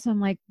 But I also am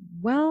like,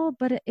 well,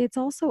 but it's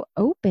also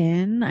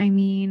open. I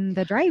mean,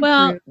 the drive-through.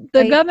 Well,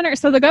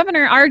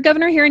 our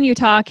governor here in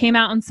Utah came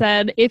out and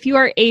said, if you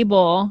are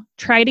able,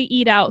 try to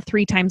eat out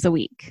 3 times a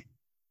week.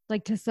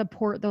 Like to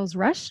support those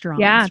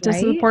restaurants. Yeah, to right?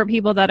 support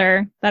people that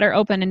are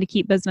open and to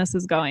keep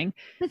businesses going.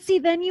 But see,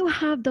 then you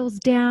have those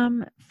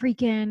damn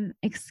freaking,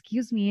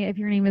 excuse me if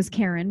your name is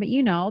Karen, but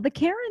the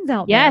Karens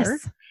out there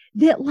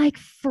that like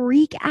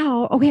freak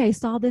out. Okay, I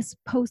saw this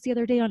post the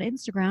other day on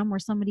Instagram where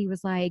somebody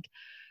was like,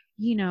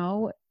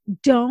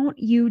 don't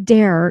you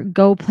dare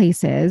go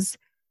places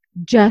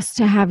just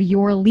to have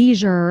your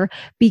leisure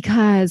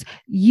because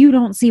you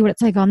don't see what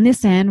it's like on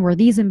this end where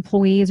these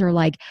employees are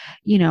like,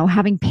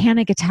 having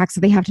panic attacks. So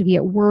they have to be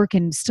at work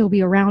and still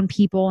be around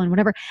people and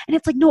whatever. And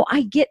it's like, no,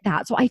 I get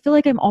that. So I feel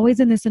like I'm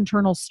always in this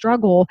internal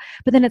struggle,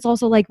 but then it's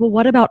also like, well,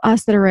 what about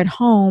us that are at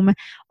home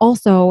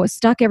also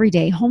stuck every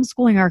day,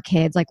 homeschooling our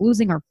kids, like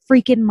losing our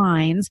freaking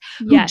minds,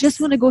 who just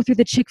want to go through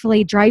the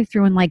Chick-fil-A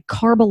drive-thru and like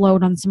carb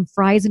load on some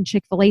fries and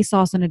Chick-fil-A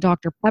sauce and a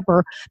Dr.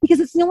 Pepper because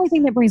it's the only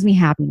thing that brings me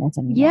happiness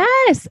anymore.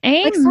 Yes.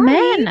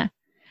 Amen.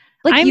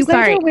 Like, I'm you guys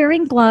sorry. are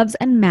wearing gloves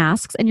and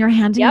masks and you're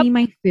handing me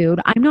my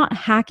food. I'm not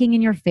hacking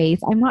in your face.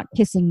 I'm not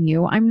kissing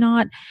you. I'm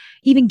not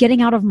even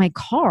getting out of my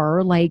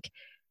car. Like,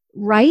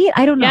 right?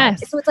 I don't know.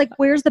 Yes. So it's like,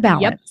 where's the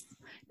balance?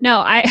 No,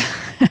 I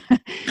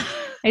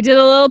I did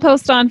a little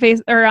post on on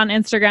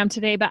Instagram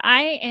today, but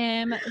I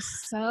am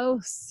so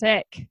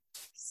sick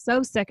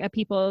of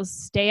people's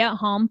stay at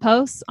home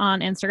posts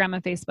on Instagram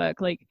and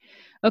Facebook. Like,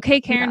 okay,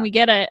 Karen, we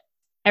get it.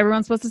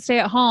 Everyone's supposed to stay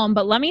at home,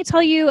 but let me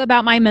tell you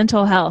about my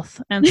mental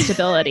health and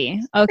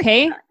stability.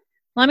 Okay.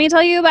 Let me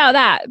tell you about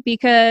that,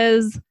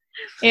 because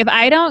if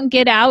I don't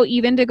get out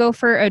even to go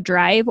for a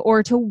drive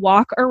or to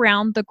walk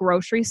around the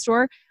grocery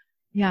store,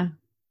 I'm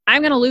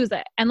going to lose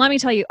it. And let me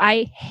tell you,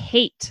 I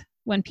hate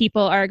when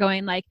people are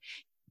going like,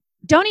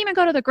 don't even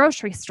go to the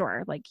grocery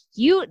store. Like,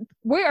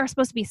 we are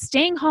supposed to be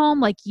staying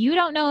home. Like, you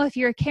don't know if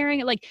you're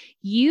carrying it. Like,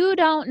 you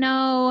don't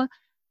know.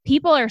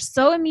 People are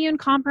so immune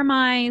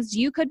compromised.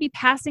 You could be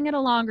passing it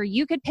along, or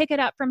you could pick it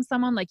up from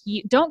someone. Like,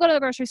 you don't go to the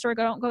grocery store.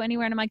 Don't go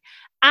anywhere. And I'm like,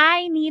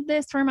 I need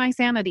this for my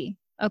sanity.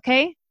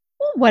 Okay.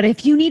 Well, what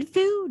if you need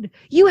food?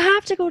 You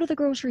have to go to the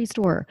grocery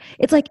store.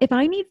 It's like, if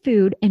I need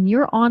food and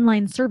your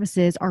online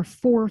services are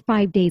 4 or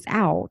 5 days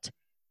out,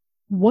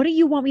 what do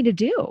you want me to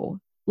do?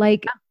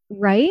 Like,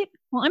 right?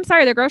 Well, I'm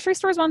sorry. The grocery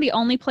store is one of the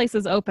only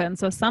places open.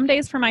 So some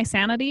days for my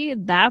sanity,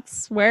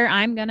 that's where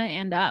I'm going to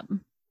end up.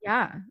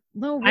 Yeah.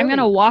 No, really. I'm going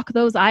to walk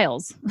those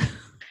aisles,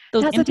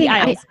 those That's empty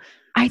aisles.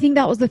 I think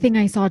that was the thing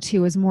I saw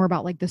too, is more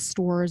about like the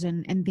stores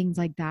and things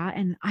like that.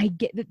 And I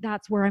get that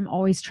that's where I'm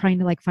always trying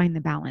to like find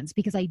the balance,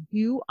 because I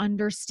do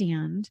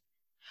understand,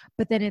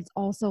 but then it's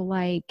also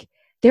like,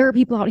 there are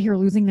people out here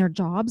losing their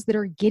jobs that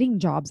are getting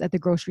jobs at the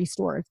grocery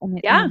stores and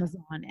at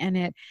Amazon and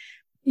at,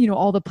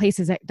 all the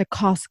places at the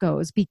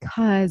Costco's,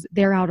 because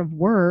they're out of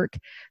work.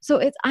 So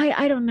it's,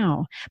 I don't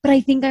know, but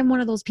I think I'm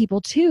one of those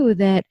people too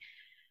that,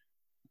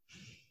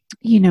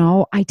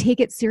 I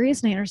take it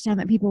serious and I understand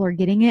that people are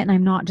getting it, and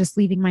I'm not just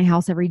leaving my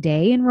house every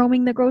day and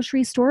roaming the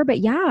grocery store.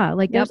 But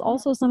there's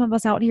also some of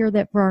us out here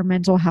that for our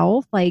mental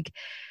health, like,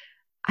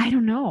 I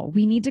don't know,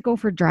 we need to go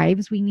for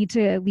drives. We need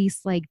to at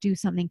least like do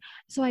something.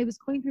 So I was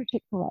going through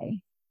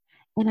Chick-fil-A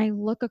and I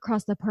look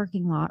across the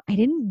parking lot. I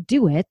didn't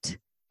do it.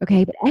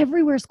 Okay. But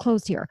everywhere's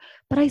closed here.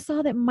 But I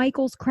saw that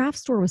Michael's craft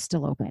store was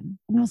still open.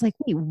 And I was like,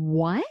 wait,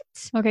 what?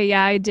 Okay.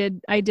 Yeah, I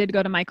did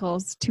go to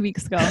Michael's 2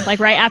 weeks ago, like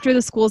right after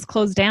the schools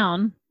closed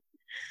down.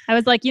 I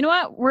was like, you know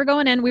what? We're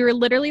going in. We were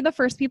literally the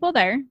first people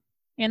there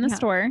in the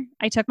store.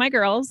 I took my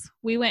girls.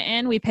 We went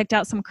in. We picked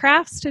out some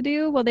crafts to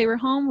do while they were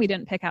home. We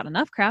didn't pick out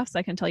enough crafts,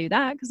 I can tell you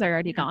that, because they're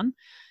already gone.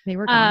 They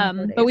were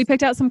gone. But we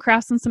picked out some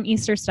crafts and some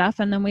Easter stuff,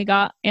 and then we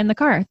got in the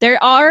car. They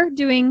are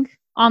doing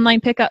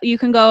online pickup. You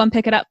can go and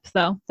pick it up,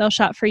 though. They'll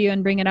shop for you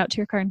and bring it out to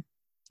your car.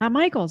 At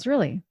Michael's,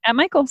 really? At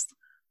Michael's.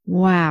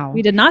 Wow.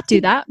 We did not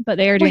do that, but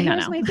they are doing that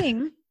now. Here's my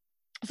thing.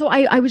 So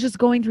I was just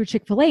going through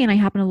Chick-fil-A and I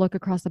happened to look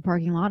across the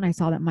parking lot and I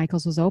saw that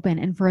Michael's was open.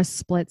 And for a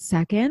split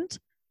second,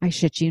 I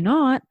shit you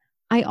not,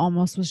 I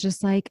almost was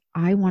just like,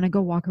 I want to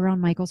go walk around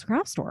Michael's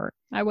craft store.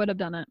 I would have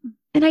done it.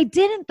 And I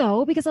didn't,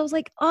 though, because I was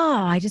like,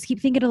 I just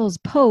keep thinking of those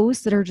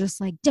posts that are just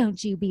like,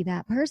 don't you be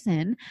that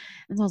person.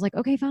 And so I was like,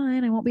 okay,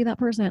 fine, I won't be that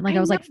person. Like, I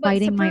was like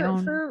fighting my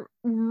own. For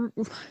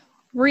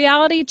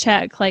reality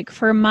check, like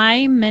for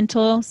my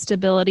mental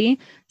stability,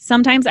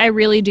 sometimes I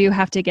really do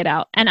have to get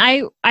out. And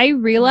I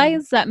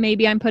realize that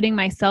maybe I'm putting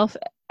myself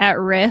at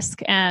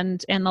risk,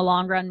 and in the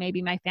long run,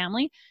 maybe my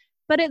family.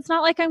 But it's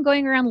not like I'm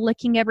going around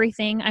licking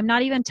everything. I'm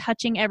not even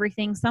touching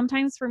everything.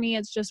 Sometimes for me,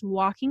 it's just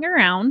walking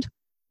around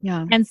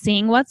and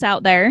seeing what's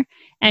out there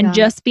and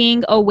just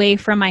being away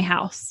from my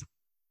house.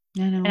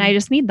 I know. And I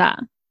just need that.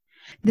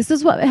 This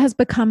is what has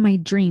become my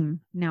dream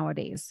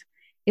nowadays,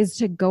 is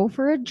to go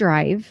for a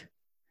drive,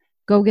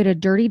 go get a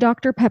dirty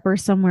Dr. Pepper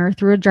somewhere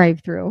through a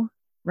drive-thru,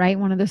 right?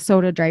 One of the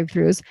soda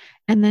drive-thrus,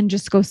 and then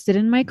just go sit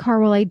in my car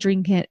while I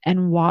drink it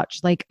and watch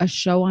like a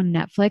show on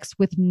Netflix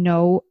with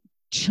no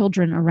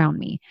children around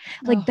me.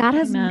 Like that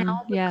has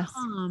now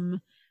become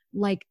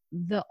like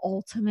the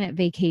ultimate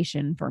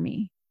vacation for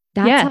me.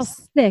 That's how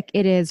sick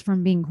it is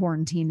from being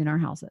quarantined in our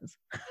houses.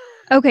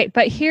 Okay,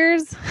 but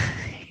here's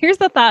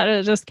the thought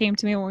that just came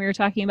to me when we were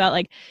talking about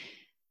like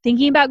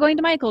thinking about going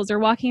to Michael's or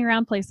walking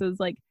around places,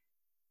 like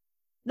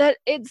that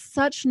it's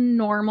such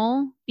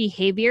normal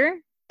behavior,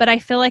 but I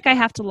feel like I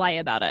have to lie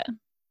about it.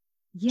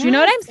 Yes. Do you know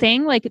what I'm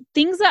saying? Like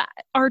things that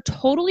are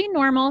totally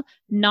normal,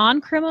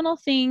 non-criminal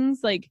things,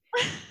 like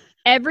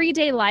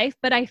everyday life,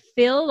 but I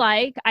feel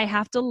like I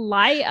have to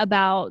lie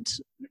about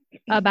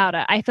about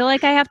it. I feel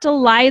like I have to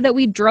lie that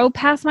we drove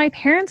past my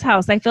parents'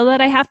 house. I feel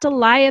that I have to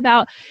lie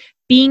about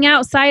being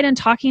outside and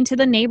talking to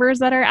the neighbors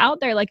that are out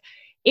there. Like,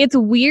 it's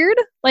weird.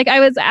 Like, I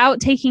was out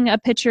taking a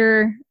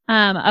picture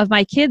of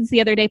my kids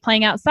the other day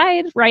playing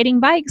outside, riding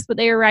bikes, but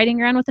they were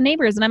riding around with the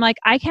neighbors. And I'm like,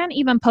 I can't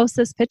even post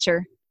this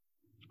picture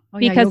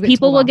because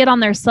people will get on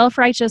their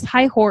self-righteous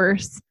high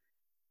horse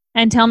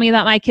and tell me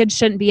that my kids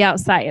shouldn't be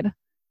outside.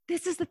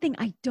 This is the thing.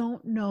 I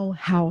don't know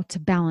how to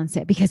balance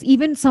it, because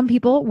even some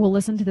people will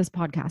listen to this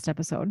podcast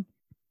episode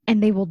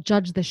and they will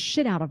judge the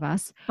shit out of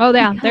us. Oh,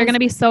 yeah. They're going to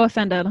be so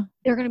offended.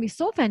 They're going to be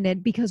so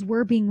offended because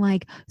we're being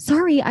like,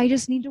 sorry, I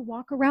just need to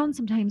walk around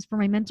sometimes for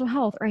my mental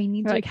health, or I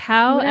need to. Like,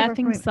 how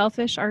effing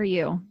selfish are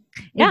you?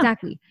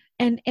 Exactly.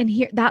 And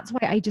here, that's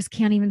why I just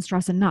can't even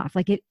stress enough.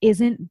 Like, it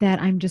isn't that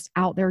I'm just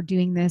out there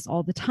doing this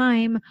all the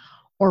time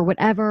or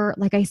whatever.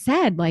 Like I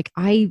said, like,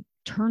 I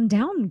turned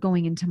down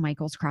going into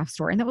Michael's craft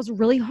store, and that was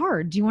really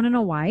hard. Do you want to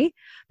know why?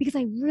 Because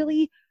I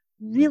really,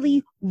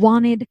 really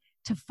wanted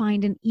to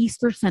find an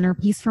Easter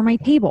centerpiece for my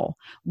table.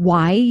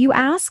 Why, you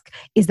ask?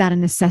 Is that a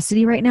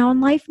necessity right now in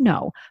life?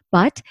 No,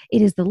 but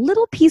it is the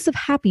little piece of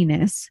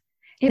happiness.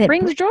 It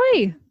brings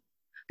joy.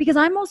 Because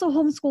I'm also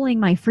homeschooling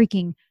my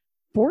freaking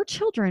 4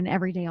 children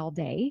every day, all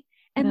day.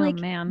 And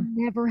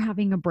never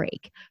having a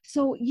break.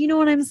 So you know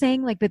what I'm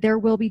saying? Like, but there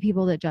will be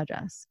people that judge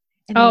us.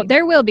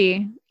 There will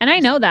be. And I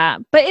know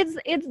that, but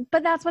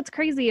but that's what's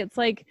crazy. It's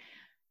like,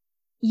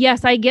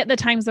 yes, I get the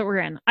times that we're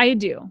in. I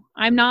do.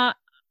 I'm not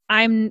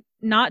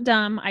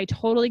dumb. I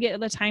totally get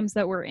the times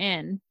that we're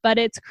in, but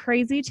it's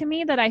crazy to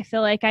me that I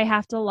feel like I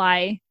have to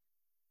lie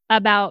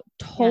about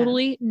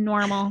totally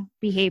normal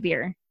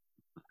behavior.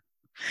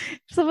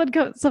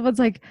 Someone's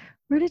like,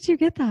 where did you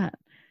get that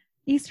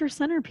Easter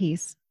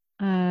centerpiece?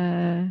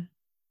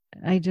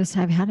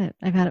 I've had it.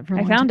 I've had it for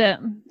a long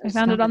time. I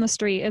found it on the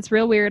street. It's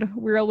real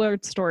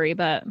weird story,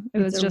 but it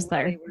was just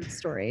there. Weird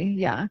story.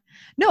 Yeah.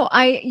 No,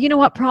 you know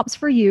what? Props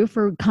for you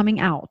for coming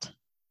out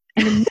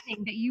and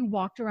admitting that you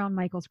walked around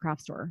Michael's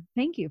craft store.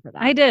 Thank you for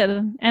that. I did.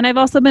 And I've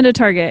also been to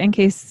Target, in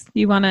case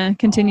you want to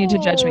continue to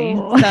judge me.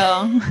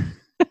 So,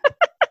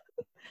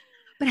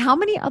 but how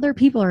many other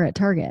people are at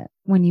Target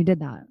when you did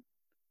that?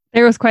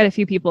 There was quite a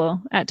few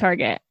people at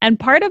Target, and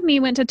part of me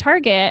went to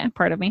Target.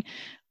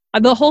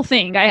 The whole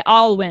thing. I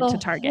all went to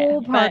Target. The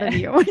whole part of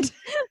you.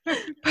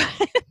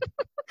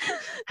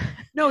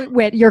 No,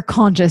 wait, your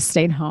conscious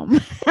stayed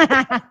home.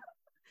 But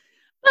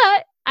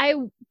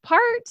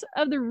part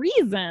of the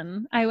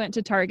reason I went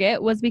to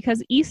Target was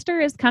because Easter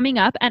is coming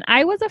up, and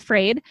I was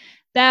afraid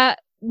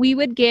that we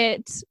would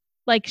get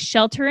like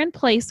shelter in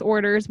place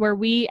orders where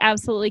we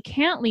absolutely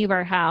can't leave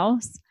our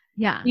house.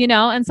 Yeah.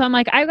 And so I'm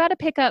like, I've got to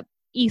pick up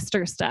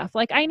Easter stuff.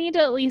 Like, I need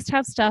to at least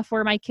have stuff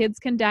where my kids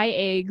can dye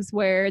eggs,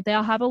 where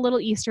they'll have a little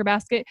Easter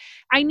basket.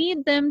 I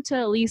need them to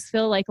at least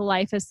feel like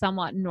life is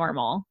somewhat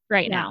normal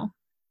right now.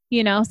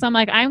 So I'm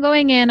like, I'm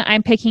going in,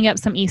 I'm picking up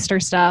some Easter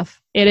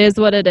stuff. It is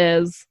what it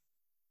is.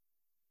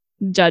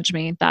 Judge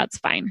me. That's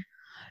fine.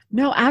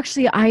 No,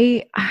 actually,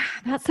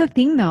 that's the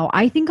thing though.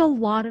 I think a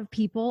lot of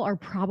people are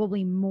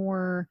probably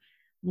more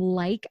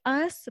like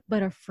us,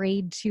 but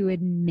afraid to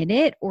admit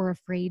it or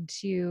afraid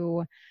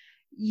to,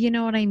 you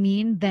know what I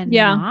mean? Than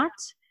not.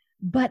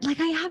 But like,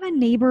 I have a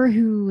neighbor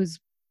who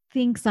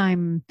thinks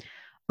I'm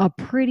a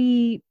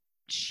pretty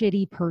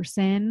shitty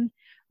person,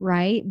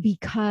 right?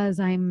 Because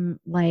I'm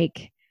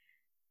like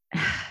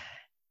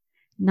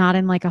not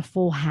in like a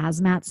full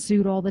hazmat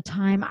suit all the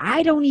time.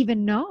 I don't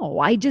even know.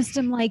 I just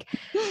am like,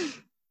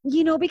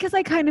 because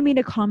I kind of made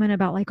a comment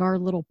about like our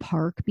little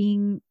park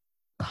being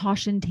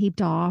caution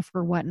taped off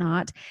or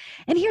whatnot.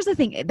 And here's the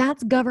thing,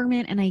 that's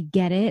government and I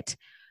get it.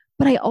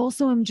 But I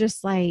also am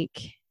just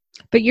like...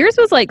 But yours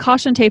was like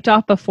caution taped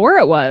off before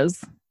it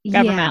was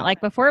government,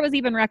 like before it was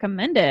even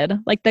recommended.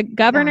 Like, the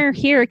governor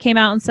here came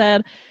out and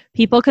said,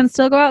 people can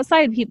still go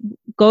outside,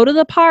 go to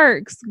the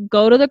parks,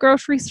 go to the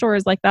grocery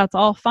stores. Like, that's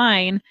all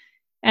fine.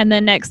 And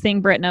then next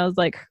thing Britt knows,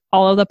 like,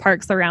 all of the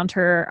parks around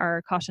her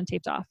are caution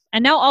taped off.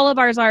 And now all of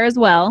ours are as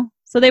well.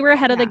 So they were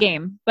ahead of the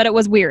game, but it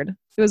was weird.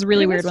 It was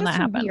really weird when that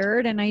happened.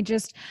 Weird. And I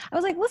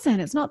was like, listen,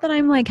 it's not that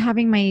I'm like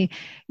having my,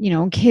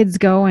 kids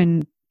go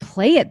and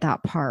play at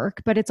that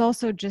park, but it's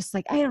also just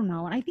like, I don't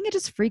know. And I think it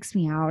just freaks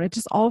me out. It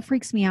just all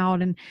freaks me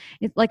out. And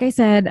it's like I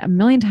said a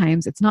million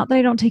times, it's not that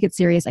I don't take it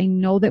serious. I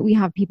know that we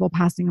have people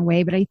passing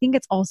away, but I think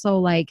it's also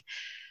like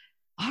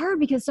hard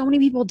because so many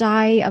people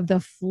die of the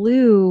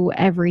flu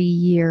every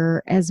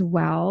year as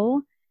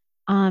well.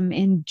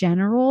 In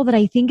general, that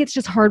I think it's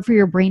just hard for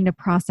your brain to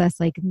process,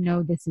 like,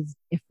 no, this is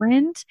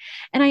different.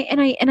 And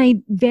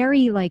I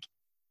very like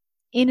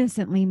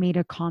innocently made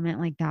a comment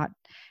like that,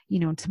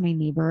 to my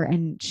neighbor,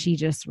 and she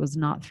just was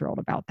not thrilled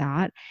about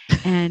that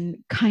and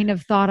kind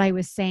of thought I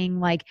was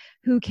saying like,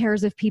 who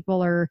cares if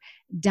people are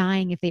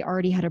dying if they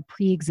already had a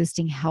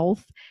pre-existing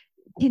health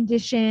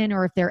condition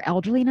or if they're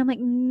elderly. And I'm like,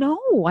 no,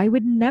 I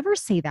would never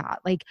say that.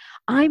 Like,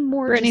 I'm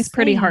more Brittany's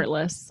pretty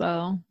heartless.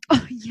 So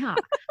yeah.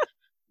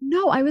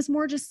 No, I was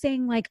more just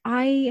saying like,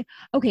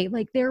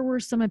 like there were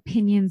some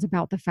opinions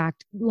about the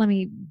fact, let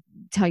me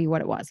tell you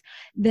what it was,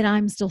 that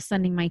I'm still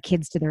sending my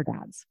kids to their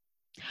dads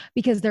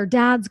because their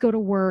dads go to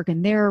work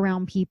and they're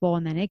around people,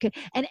 and then it could,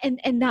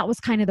 and that was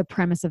kind of the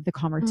premise of the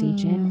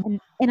conversation.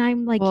 And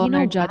I'm like, Well, you know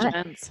no what?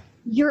 judgments.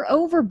 You're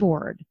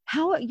overboard.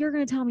 How you're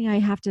going to tell me I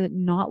have to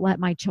not let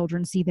my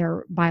children see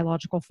their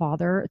biological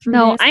father through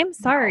No, this? I'm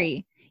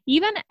sorry.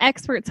 Even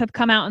experts have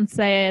come out and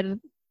said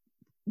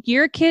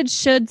your kids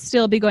should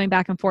still be going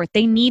back and forth.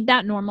 They need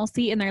that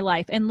normalcy in their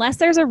life. Unless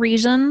there's a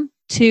reason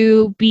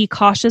to be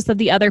cautious of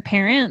the other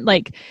parent,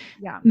 like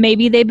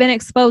maybe they've been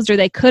exposed or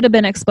they could have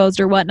been exposed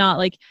or whatnot.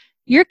 Like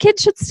your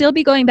kids should still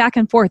be going back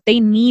and forth. They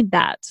need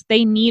that.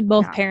 They need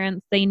both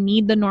parents. They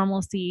need the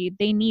normalcy.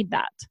 They need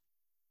that.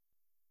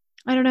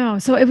 I don't know.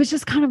 So it was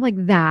just kind of like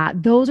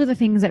that. Those are the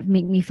things that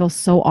make me feel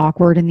so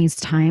awkward in these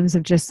times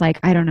of just like,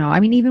 I don't know. I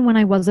mean, even when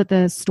I was at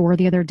the store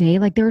the other day,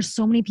 like there are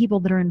so many people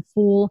that are in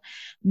full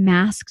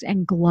masks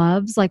and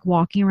gloves, like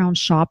walking around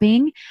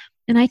shopping.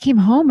 And I came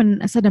home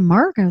and I said to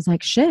Mark, I was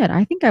like, shit,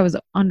 I think I was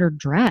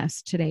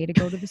underdressed today to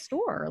go to the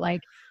store.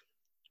 Like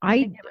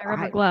I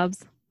rubber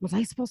gloves. Was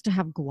I supposed to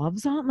have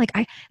gloves on? Like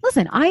I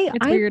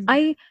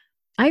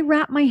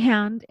wrap my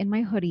hand in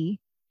my hoodie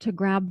to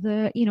grab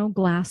the,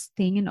 glass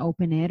thing and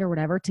open it or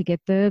whatever to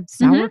get the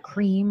sour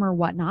cream or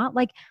whatnot.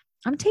 Like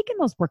I'm taking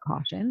those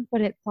precautions,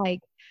 but it's like,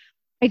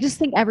 I just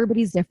think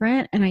everybody's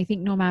different. And I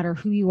think no matter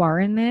who you are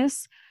in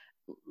this,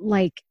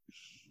 like,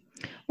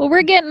 well,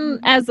 we're getting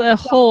as a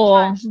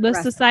whole, the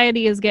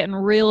society is getting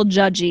real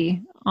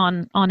judgy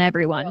on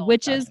everyone,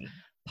 which is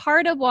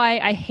part of why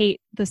I hate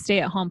the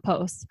stay-at-home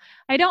posts.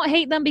 I don't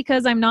hate them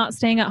because I'm not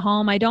staying at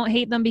home. I don't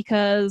hate them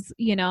because,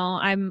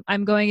 I'm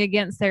going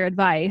against their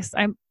advice.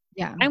 I'm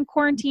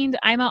quarantined.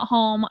 I'm at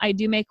home. I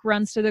do make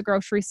runs to the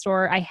grocery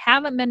store. I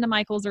haven't been to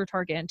Michael's or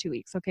Target in 2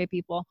 weeks. Okay,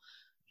 people.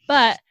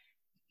 But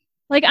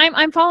like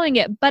I'm following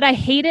it, but I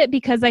hate it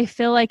because I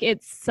feel like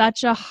it's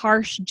such a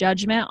harsh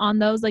judgment on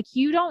those. Like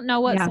you don't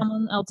know what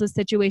someone else's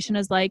situation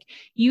is like.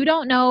 You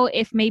don't know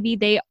if maybe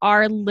they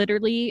are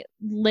literally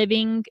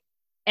living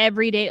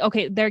every day.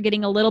 Okay, they're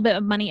getting a little bit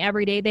of money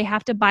every day. They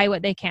have to buy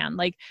what they can.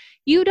 Like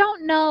you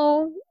don't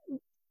know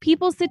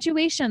people's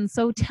situations.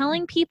 So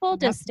telling people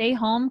to stay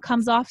home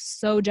comes off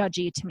so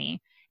judgy to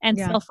me and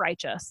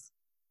self-righteous.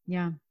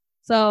 Yeah.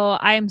 So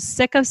I'm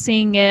sick of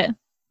seeing it.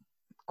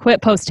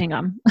 Quit posting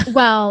them.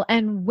 Well,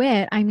 and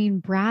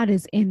Brad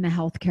is in the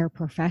healthcare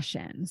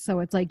profession. So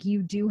it's like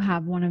you do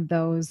have one of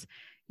those,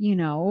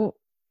 heroic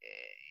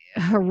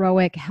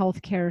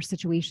healthcare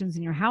situations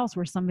in your house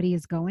where somebody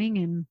is going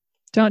and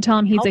don't tell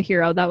him he's a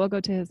hero. That will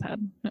go to his head.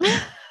 No.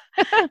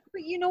 But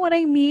you know what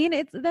I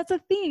mean? That's a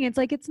thing. It's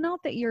like, it's not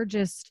that you're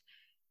just.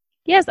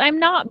 Yes, I'm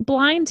not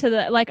blind to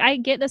the, like, I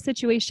get the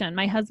situation.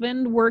 My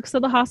husband works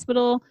at the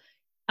hospital.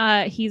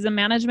 He's a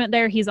management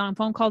there. He's on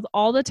phone calls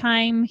all the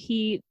time.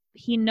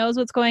 He knows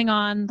what's going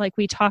on. Like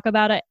we talk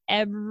about it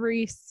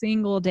every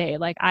single day.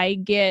 Like I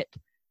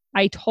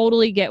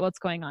totally get what's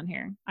going on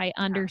here. I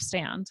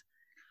understand.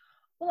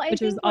 Well,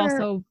 which is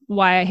also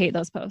why I hate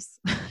those posts.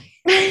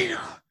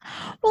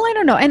 Well, I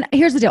don't know. And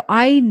here's the deal.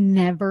 I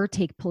never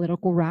take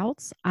political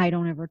routes. I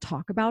don't ever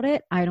talk about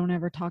it. I don't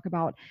ever talk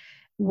about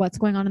what's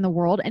going on in the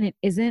world. And it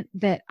isn't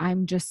that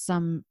I'm just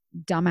some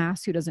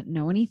dumbass who doesn't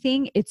know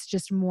anything. It's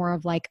just more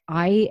of like,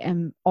 I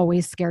am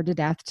always scared to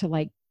death to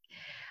like,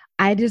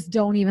 I just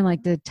don't even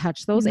like to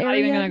touch those areas. Not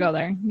even going to go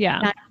there. Yeah.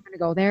 Not going to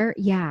go there.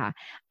 Yeah.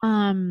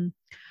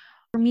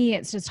 For me,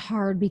 it's just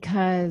hard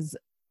because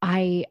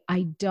I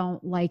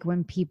don't like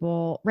when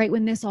people, right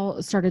when this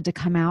all started to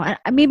come out,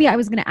 and maybe I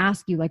was going to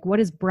ask you, like, what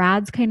is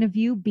Brad's kind of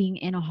view being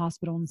in a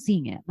hospital and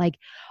seeing it? Like,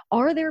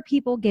 are there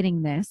people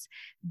getting this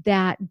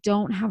that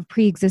don't have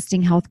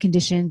pre-existing health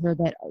conditions or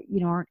that,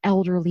 aren't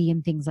elderly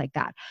and things like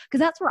that? Because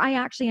that's where I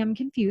actually am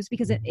confused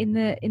because in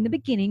the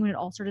beginning, when it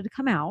all started to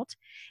come out,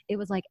 it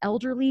was like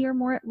elderly are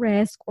more at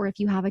risk, or if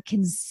you have a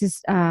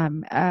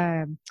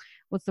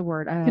what's the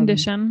word?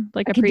 Condition,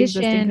 like a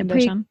pre-existing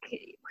condition.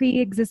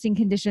 Pre-existing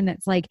condition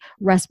that's like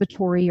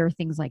respiratory or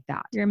things like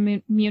that. You're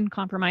immune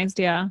compromised.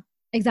 Yeah,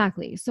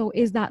 exactly. So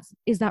is that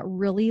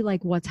really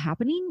like what's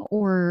happening,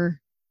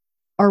 or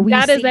are we?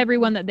 That is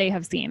everyone that they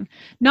have seen.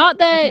 Not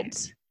that. Okay.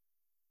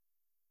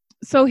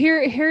 So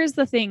here's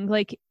the thing.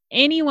 Like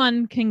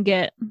anyone can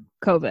get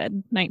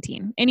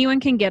COVID-19. Anyone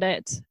can get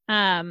it.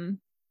 And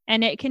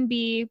it can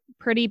be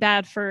pretty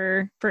bad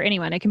for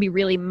anyone. It can be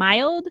really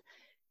mild.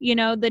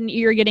 Then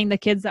you're getting the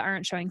kids that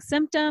aren't showing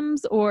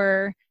symptoms,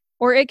 or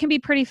it can be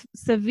pretty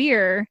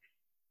severe,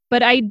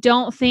 but I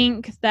don't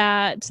think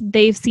that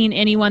they've seen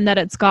anyone that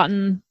it's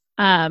gotten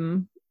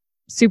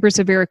super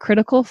severe or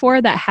critical for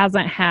that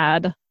hasn't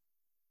had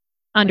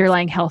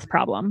underlying health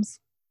problems.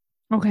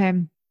 Okay.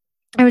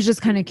 I was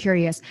just kind of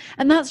curious.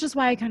 And that's just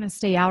why I kind of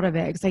stay out of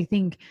it, because I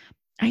think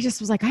I just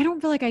was like, I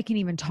don't feel like I can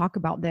even talk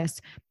about this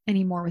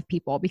anymore with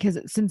people, because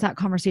since that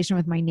conversation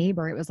with my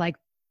neighbor, it was like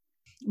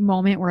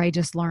moment where I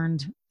just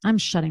learned I'm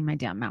shutting my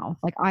damn mouth.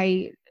 Like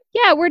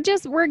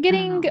we're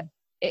getting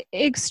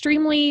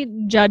extremely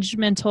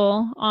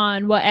judgmental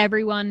on what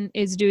everyone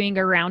is doing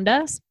around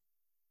us.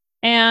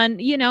 And,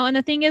 and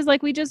the thing is,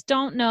 like, we just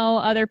don't know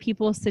other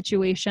people's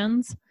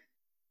situations.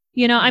 I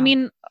Yeah.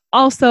 mean,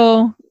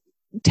 also,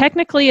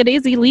 technically it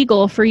is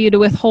illegal for you to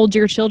withhold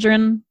your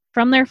children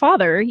from their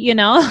father,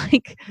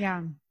 like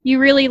Yeah. you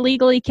really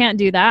legally can't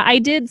do that. I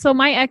did. So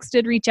my ex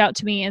did reach out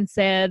to me and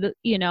said,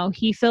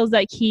 he feels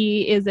like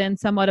he is in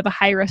somewhat of a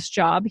high risk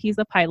job. He's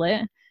a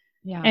pilot.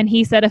 Yeah. And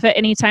he said, if at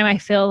any time I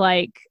feel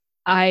like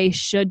I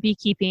should be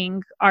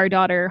keeping our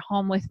daughter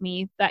home with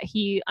me, that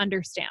he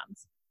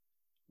understands.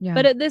 Yeah.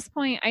 But at this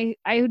point,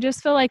 I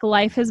just feel like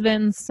life has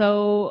been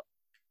so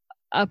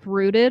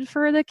uprooted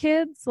for the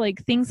kids.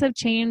 Like things have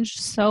changed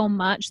so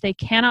much. They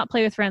cannot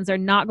play with friends. They're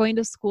not going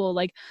to school.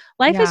 Like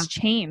life Yeah. has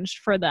changed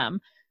for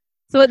them.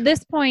 So at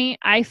this point,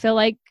 I feel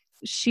like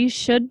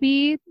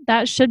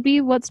that should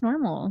be what's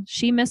normal.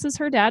 She misses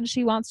her dad.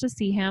 She wants to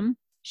see him.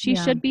 She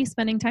Yeah. should be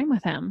spending time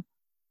with him.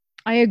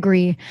 I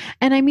agree.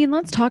 And I mean,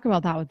 let's talk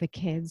about that with the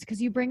kids because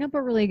you bring up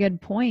a really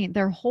good point.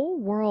 Their whole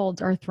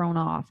worlds are thrown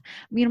off.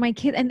 My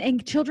kid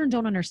and children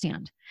don't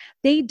understand.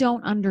 They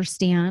don't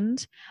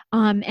understand.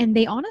 And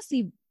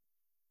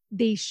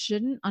they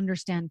shouldn't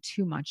understand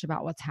too much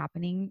about what's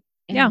happening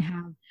and Yeah.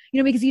 have,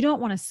 because you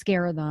don't want to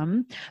scare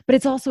them, but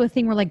it's also a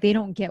thing where like they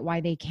don't get why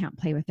they can't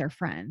play with their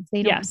friends.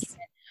 They don't Yes. get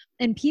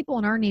it. And people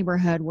in our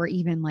neighborhood were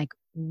even like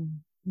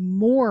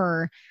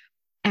more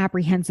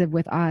apprehensive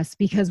with us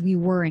because we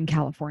were in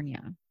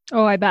California.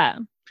 Oh, I bet.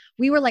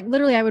 We were like,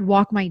 literally, I would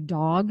walk my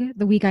dog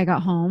the week I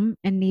got home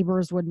and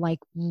neighbors would like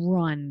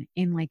run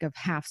in like a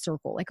half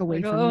circle, like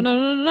away from me. Oh,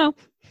 no.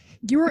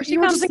 You were Here she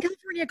just in comes.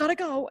 California, gotta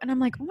go. And I'm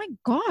like, oh my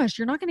gosh,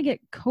 you're not going to get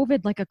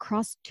COVID like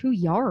across 2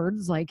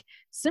 yards, like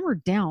simmer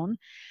down,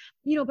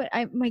 but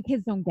my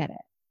kids don't get it.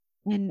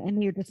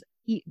 And they're just,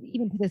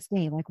 even to this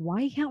day, like,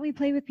 why can't we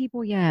play with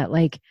people yet?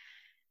 Like,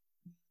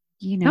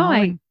 No,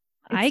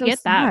 I so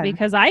get that sad.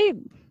 because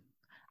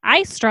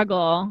I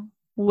struggle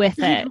with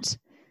it.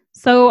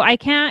 So I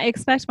can't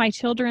expect my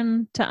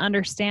children to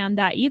understand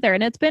that either.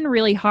 And it's been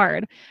really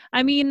hard.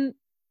 I mean,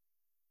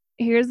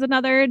 here's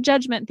another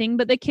judgment thing,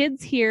 but the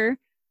kids here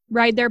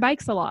ride their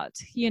bikes a lot,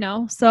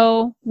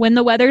 So when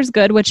the weather's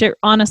good, which it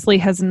honestly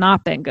has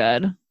not been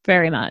good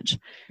very much.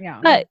 Yeah.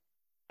 But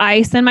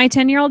I send my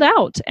 10-year-old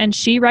out and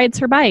she rides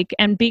her bike.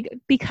 And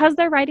because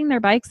they're riding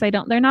their bikes, they're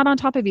not on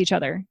top of each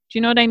other. Do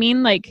you know what I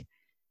mean? Like,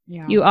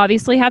 Yeah. you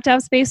obviously have to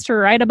have space to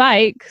ride a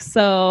bike.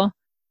 So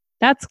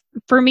that's,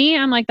 for me,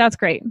 I'm like, that's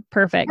great.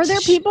 Perfect. Are there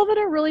people that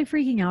are really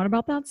freaking out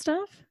about that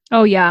stuff?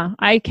 Oh yeah.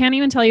 I can't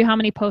even tell you how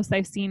many posts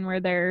I've seen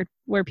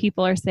where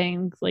people are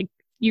saying like,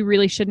 you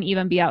really shouldn't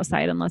even be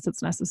outside unless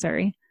it's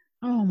necessary.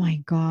 Oh my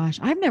gosh.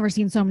 I've never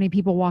seen so many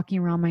people walking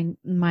around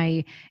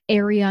my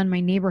area and my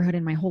neighborhood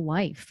in my whole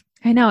life.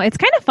 I know. It's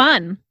kind of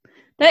fun.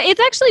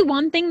 It's actually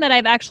one thing that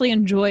I've actually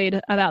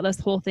enjoyed about this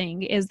whole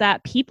thing is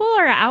that people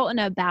are out and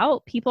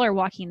about. People are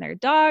walking their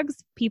dogs.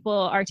 People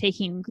are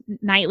taking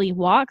nightly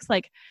walks.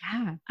 Like,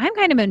 Yeah. I'm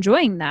kind of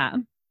enjoying that.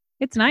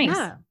 It's nice.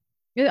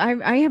 Yeah.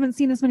 I haven't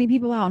seen this many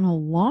people out in a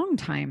long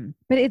time,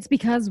 but it's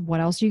because what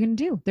else are you going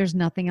to do? There's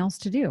nothing else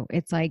to do.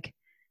 It's like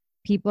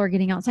people are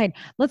getting outside.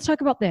 Let's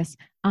talk about this.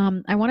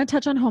 I want to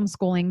touch on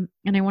homeschooling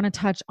and I want to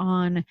touch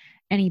on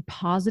any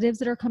positives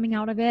that are coming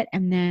out of it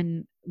and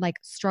then like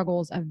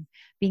struggles of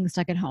being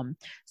stuck at home.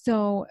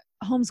 So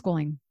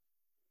homeschooling,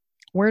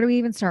 where do we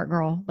even start,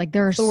 girl? Like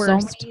there are so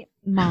many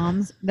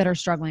moms that are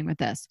struggling with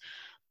this.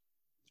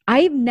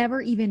 I've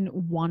never even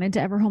wanted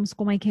to ever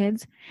homeschool my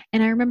kids.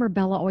 And I remember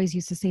Bella always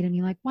used to say to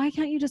me like, why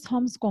can't you just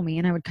homeschool me?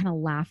 And I would kind of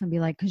laugh and be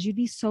like, because you'd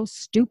be so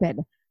stupid.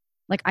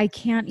 Like I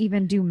can't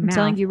even do math. I'm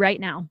telling you right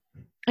now.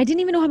 I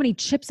didn't even know how many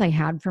chips I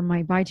had from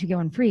my buy two get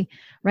one free.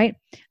 Right.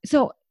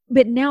 So,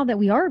 but now that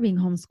we are being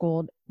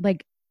homeschooled,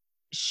 like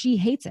she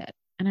hates it.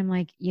 And I'm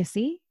like, you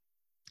see,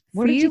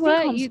 what did you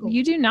think?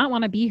 You do not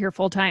want to be here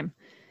full time.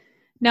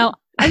 No,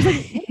 I was like,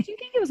 what did you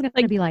think it was going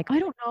to be like? I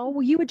don't know.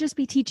 Well, you would just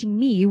be teaching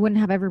me. You wouldn't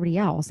have everybody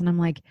else. And I'm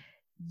like,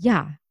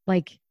 yeah,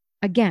 like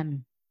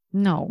again,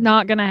 no,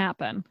 not going to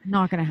happen.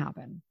 Not going to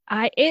happen.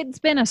 It's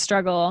been a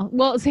struggle.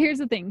 Well, so here's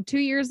the thing. 2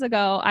 years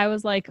ago, I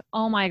was like,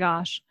 oh my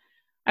gosh.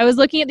 I was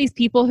looking at these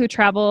people who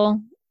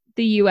travel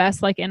the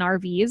US like in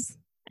RVs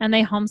and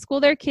they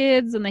homeschool their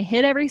kids and they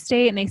hit every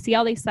state and they see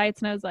all these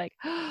sites. And I was like,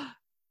 oh,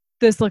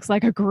 this looks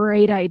like a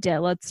great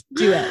idea. Let's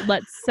do it.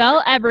 Let's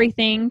sell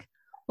everything.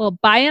 We'll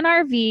buy an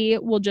RV.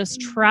 We'll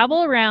just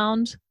travel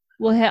around.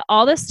 We'll hit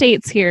all the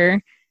states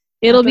here.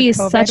 It'll be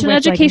such an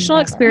educational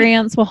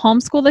experience. We'll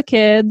homeschool the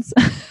kids.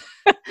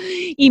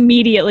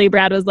 Immediately,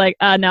 Brad was like,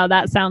 no,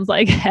 that sounds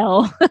like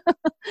hell.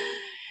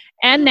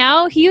 And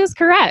now he was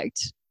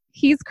correct.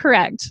 He's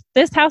correct.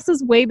 This house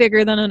is way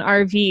bigger than an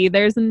RV.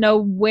 There's no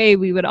way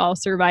we would all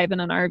survive in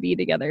an RV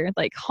together.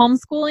 Like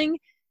homeschooling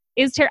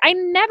is terrible. I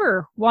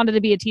never wanted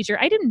to be a teacher.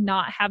 I did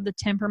not have the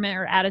temperament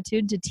or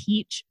attitude to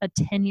teach a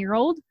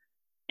 10-year-old.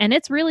 And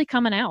it's really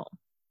coming out.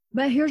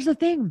 But here's the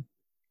thing.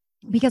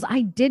 Because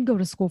I did go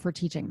to school for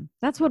teaching.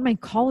 That's what my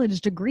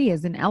college degree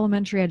is, in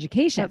elementary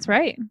education. That's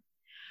right.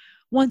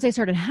 Once I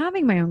started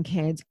having my own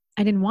kids,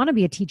 I didn't want to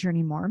be a teacher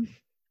anymore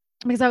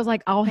because I was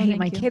like, I'll hate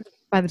my kids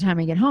by the time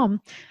I get home.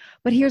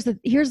 But here's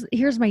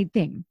my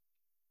thing.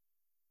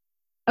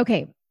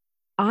 Okay.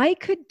 I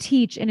could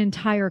teach an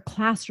entire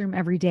classroom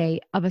every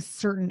day of a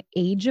certain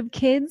age of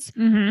kids.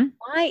 Mm-hmm.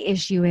 My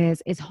issue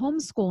is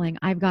homeschooling.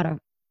 I've got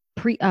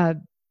a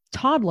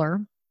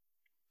toddler,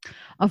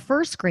 a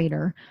first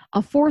grader,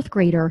 a fourth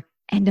grader,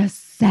 and a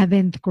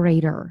seventh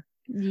grader.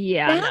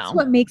 Yeah, That's no.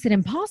 what makes it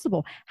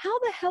impossible. How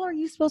the hell are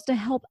you supposed to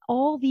help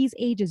all these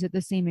ages at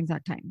the same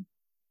exact time?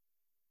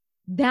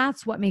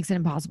 That's what makes it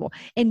impossible.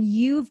 And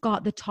you've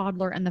got the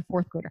toddler and the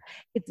fourth grader.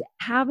 It's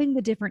having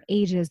the different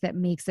ages that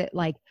makes it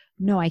like,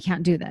 no, I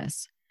can't do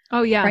this.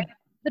 Oh, yeah. Right?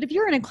 But if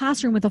you're in a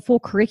classroom with a full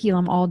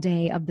curriculum all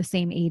day of the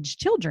same age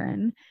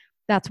children,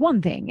 that's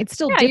one thing. It's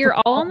still Yeah, you're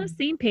difficult. all on the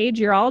same page.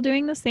 You're all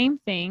doing the same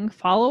thing.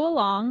 Follow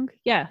along.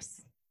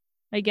 Yes,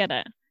 I get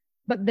it.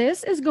 But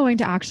this is going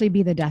to actually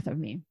be the death of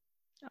me.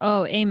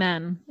 Oh,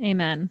 amen.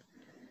 Amen.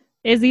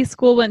 Izzy's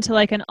school went to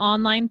like an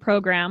online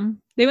program.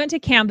 They went to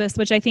Canvas,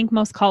 which I think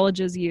most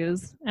colleges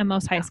use and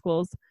most high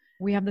schools.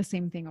 We have the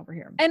same thing over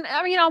here. And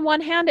I mean, on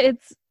one hand,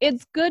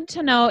 it's good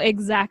to know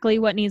exactly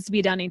what needs to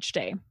be done each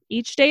day.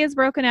 Each day is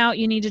broken out.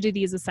 You need to do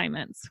these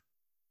assignments.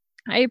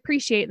 I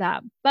appreciate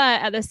that.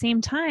 But at the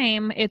same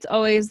time, it's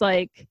always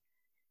like,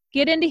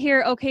 get into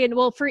here. Okay,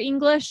 well, for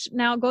English,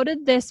 now go to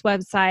this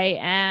website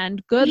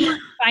and good luck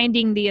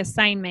finding the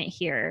assignment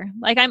here.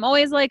 Like, I'm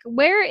always like,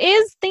 where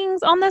is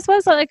things on this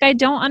website? Like, I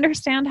don't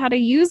understand how to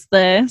use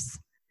this.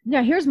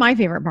 Yeah, here's my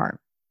favorite part,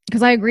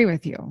 because I agree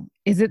with you,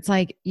 is it's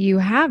like you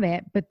have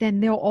it, but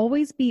then there'll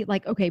always be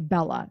like, okay,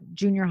 Bella,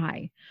 junior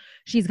high.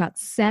 She's got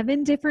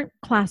 7 different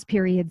class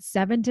periods,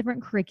 7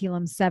 different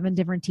curriculums, 7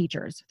 different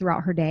teachers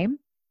throughout her day.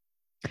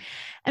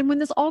 And when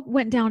this all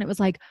went down, it was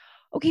like,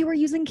 okay, we're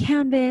using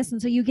Canvas.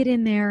 And so you get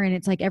in there and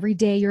it's like every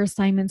day your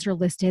assignments are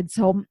listed.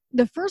 So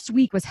the first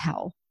week was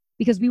hell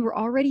because we were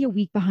already a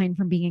week behind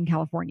from being in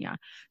California.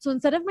 So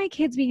instead of my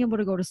kids being able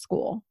to go to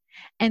school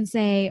and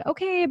say,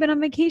 okay, I've been on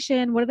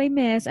vacation, what did I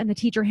miss? And the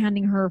teacher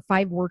handing her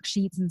 5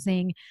 worksheets and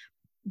saying,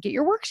 get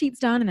your worksheets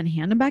done and then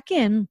hand them back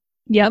in.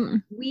 Yep.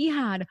 We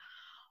had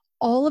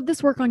all of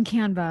this work on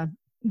Canva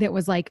that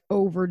was like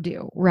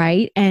overdue,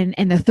 right? And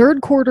the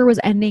third quarter was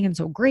ending. And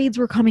so grades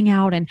were coming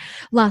out and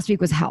last week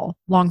was hell,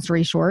 long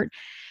story short.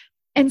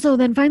 And so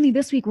then finally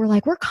this week we're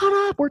like, we're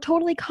caught up. We're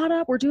totally caught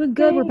up. We're doing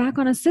good. We're back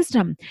on a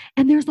system.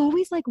 And there's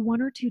always like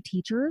 1 or 2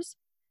 teachers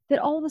that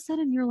all of a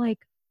sudden you're like,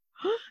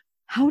 huh?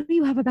 How do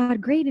you have a bad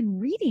grade in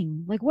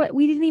reading? Like what?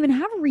 We didn't even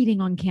have reading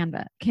on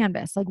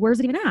Canvas. Like where's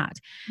it even at?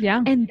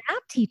 Yeah. And that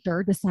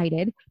teacher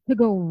decided to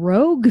go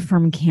rogue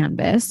from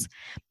Canvas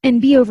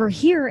and be over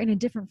here in a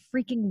different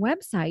freaking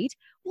website.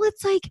 Well,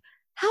 it's like,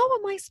 how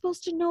am I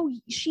supposed to know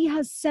she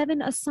has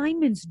 7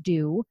 assignments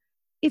due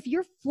if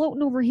you're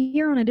floating over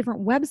here on a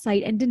different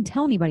website and didn't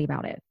tell anybody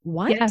about it?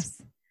 What?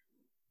 Yes.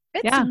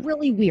 It's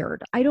really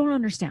weird. I don't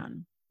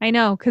understand. I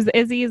know, because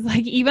Izzy's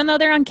like, even though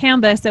they're on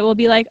Canvas, it will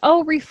be like,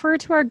 oh, refer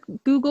to our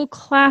Google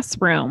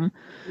Classroom.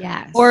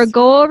 Yes. Or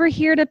go over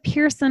here to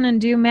Pearson and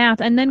do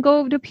math, and then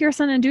go to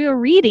Pearson and do a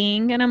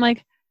reading. And I'm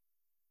like,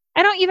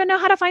 I don't even know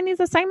how to find these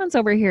assignments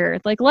over here.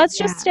 Like, let's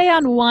just stay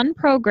on one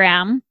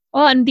program.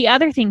 Well, and the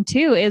other thing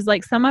too is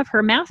like some of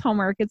her math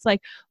homework. It's like,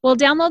 well,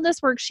 download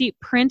this worksheet,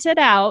 print it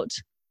out,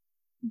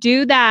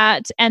 do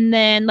that, and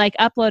then like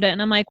upload it.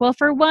 And I'm like, well,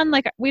 for one,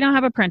 like we don't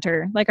have a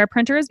printer. Like our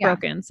printer is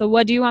broken. So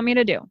what do you want me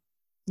to do?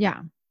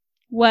 Yeah.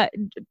 What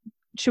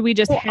should we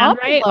just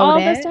handwrite all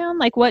this down?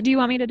 Like, what do you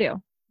want me to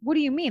do? What do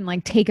you mean?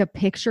 Like take a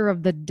picture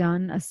of the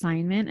done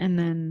assignment and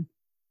then.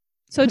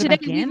 So today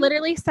we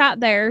literally sat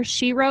there.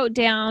 She wrote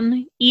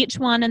down each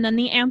one and then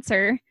the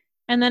answer.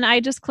 And then I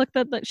just clicked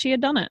that she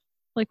had done it.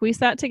 Like we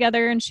sat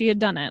together and she had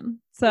done it.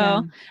 So,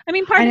 yeah. I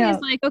mean, part of me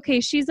is like,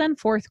 okay, she's in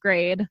 4th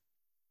grade.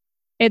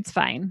 It's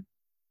fine.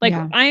 Like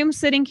I'm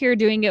sitting here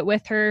doing it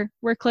with her.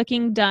 We're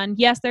clicking done.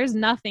 Yes, there's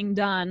nothing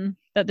done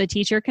that the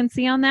teacher can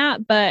see on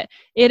that, but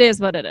it is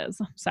what it is.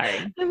 Sorry.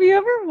 Have you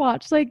ever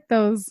watched like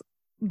those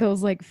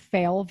like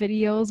fail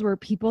videos where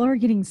people are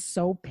getting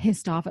so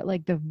pissed off at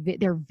like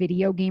their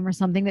video game or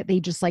something that they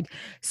just like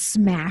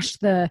smash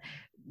they'll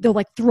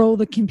like throw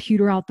the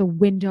computer out the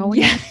window.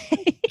 Yeah.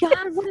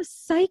 God, what a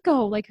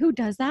psycho. Like who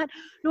does that?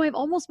 No, I've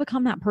almost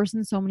become that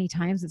person so many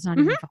times. It's not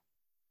even fun.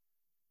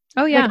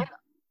 Oh yeah. Like,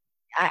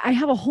 I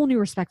have a whole new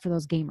respect for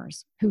those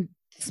gamers who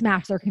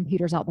smash their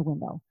computers out the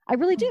window. I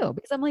really do.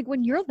 Because I'm like,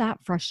 when you're that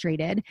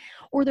frustrated,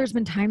 or there's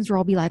been times where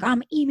I'll be like,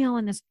 I'm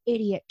emailing this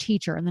idiot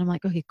teacher. And then I'm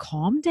like, okay,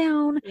 calm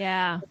down.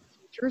 Yeah.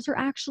 The teachers are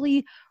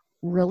actually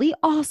really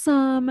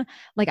awesome.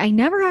 Like I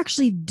never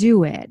actually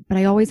do it, but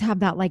I always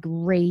have that like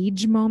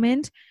rage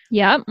moment.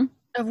 Yep.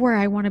 Of where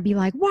I want to be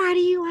like, why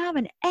do you have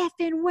an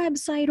effing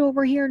website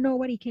over here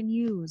nobody can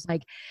use?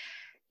 Like,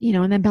 you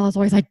know, and then Bella's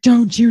always like,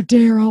 don't you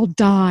dare, I'll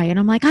die. And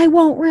I'm like, I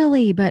won't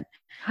really, but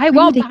I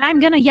won't, but I'm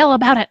going to yell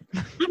about it.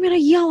 I'm going to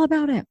yell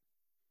about it.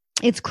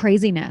 It's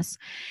craziness.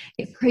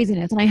 It's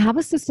craziness. And I have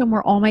a system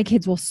where all my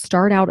kids will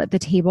start out at the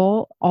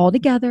table all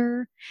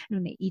together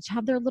and they each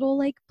have their little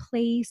like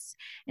place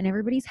and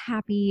everybody's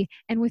happy.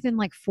 And within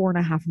like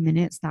 4.5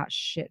 minutes, that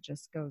shit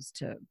just goes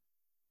to,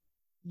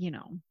 you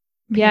know.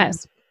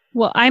 Yes.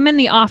 Well, I'm in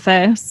the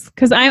office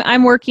because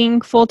I'm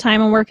working full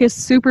time and work is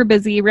super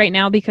busy right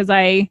now because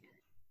I'm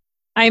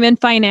in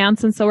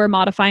finance and so we're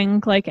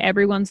modifying like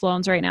everyone's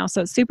loans right now.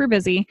 So it's super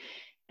busy.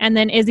 And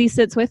then Izzy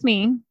sits with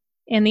me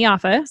in the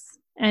office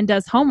and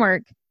does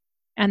homework.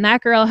 And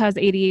that girl has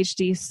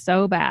ADHD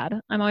so bad.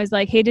 I'm always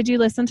like, hey, did you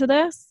listen to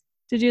this?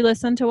 Did you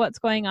listen to what's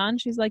going on?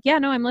 She's like, yeah,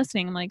 no, I'm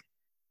listening. I'm like,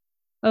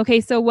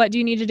 okay, so what do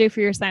you need to do for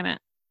your assignment?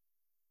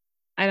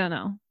 I don't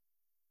know.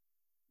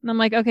 And I'm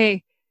like,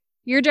 okay,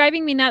 you're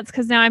driving me nuts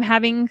because now I'm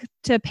having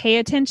to pay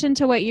attention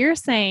to what you're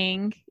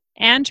saying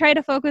and try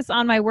to focus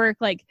on my work.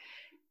 Like,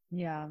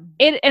 Yeah.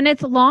 and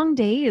it's long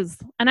days.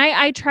 And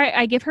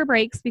I give her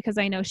breaks because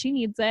I know she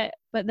needs it.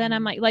 But then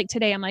I'm like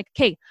today, I'm like,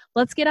 okay,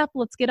 let's get up,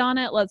 let's get on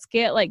it, let's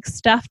get like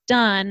stuff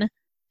done.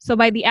 So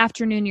by the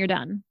afternoon, you're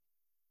done.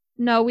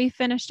 No, we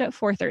finished at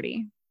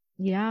 4:30.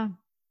 Yeah,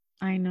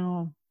 I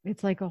know.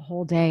 It's like a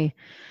whole day.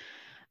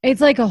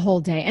 It's like a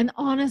whole day. And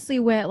honestly,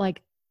 Whit,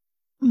 like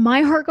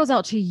my heart goes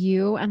out to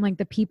you and like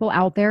the people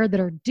out there that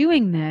are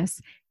doing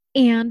this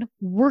and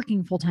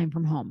working full time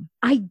from home.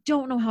 I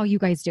don't know how you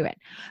guys do it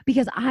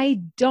because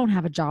I don't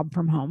have a job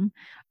from home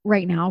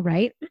right now,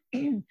 right? I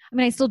mean,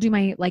 I still do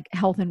my like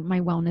health and my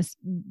wellness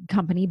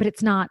company, but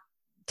it's not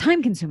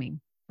time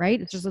consuming,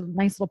 right? It's just a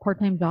nice little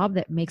part-time job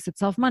that makes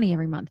itself money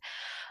every month.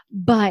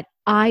 But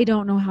I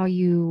don't know how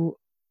you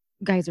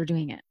guys are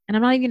doing it. And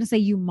I'm not even going to say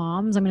you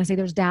moms. I'm going to say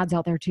there's dads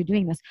out there too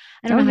doing this.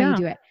 I don't know how you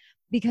do it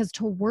because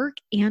to work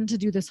and to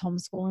do this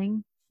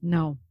homeschooling,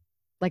 no,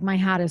 like my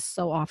hat is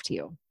so off to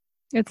you.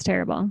 It's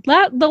terrible.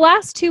 The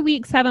last 2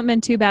 weeks haven't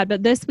been too bad,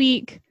 but this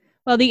week,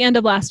 well, the end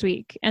of last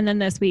week and then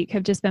this week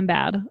have just been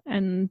bad.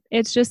 And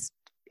it's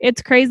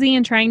crazy.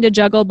 And trying to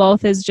juggle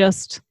both is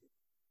just,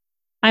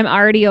 I'm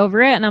already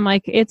over it. And I'm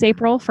like, it's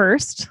April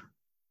 1st.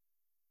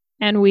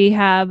 And we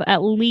have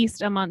at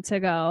least a month to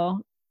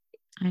go.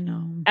 I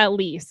know. At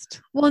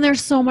least. Well, and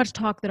there's so much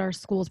talk that our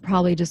school's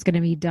probably just going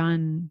to be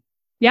done.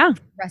 Yeah.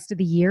 The rest of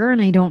the year.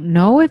 And I don't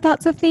know if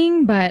that's a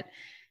thing, but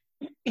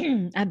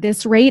at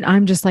this rate,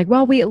 I'm just like,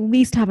 well, we at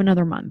least have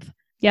another month.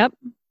 Yep.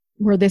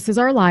 Where this is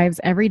our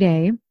lives every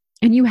day.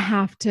 And you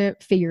have to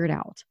figure it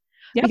out.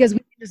 Yep. Because we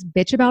can just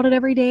bitch about it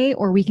every day,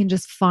 or we can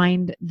just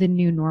find the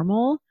new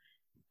normal.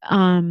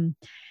 You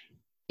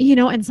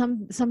know, and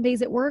some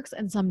days it works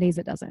and some days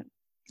it doesn't.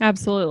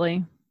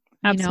 Absolutely.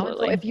 Absolutely. You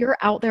know? So if you're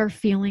out there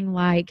feeling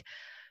like,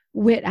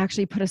 Whit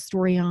actually put a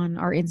story on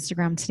our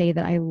Instagram today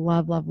that I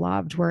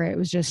loved, where it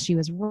was just, she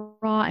was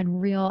raw and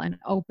real and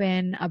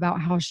open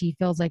about how she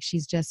feels like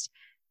she's just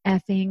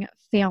effing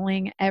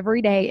failing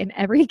every day in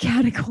every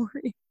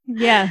category.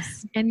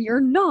 Yes. And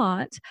you're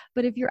not,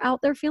 but if you're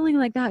out there feeling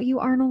like that, you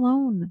aren't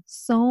alone.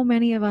 So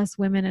many of us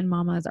women and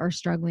mamas are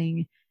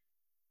struggling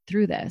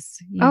through this.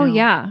 You know?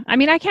 Yeah. I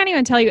mean, I can't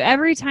even tell you,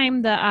 every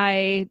time that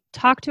I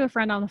talk to a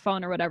friend on the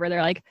phone or whatever,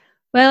 they're like,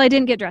 well, I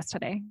didn't get dressed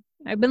today.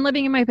 I've been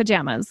living in my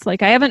pajamas.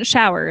 Like I haven't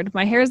showered.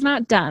 My hair's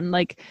not done.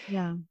 Like,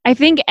 yeah, I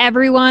think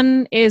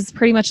everyone is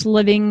pretty much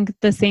living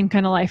the same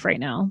kind of life right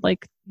now.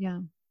 Like, yeah,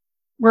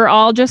 we're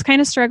all just kind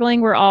of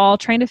struggling. We're all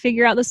trying to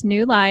figure out this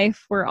new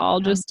life. We're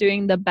all just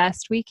doing the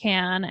best we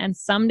can. And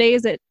some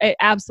days it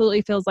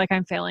absolutely feels like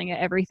I'm failing at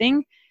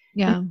everything.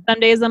 Yeah. And some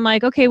days I'm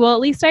like, okay, well, at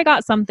least I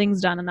got some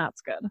things done and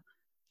that's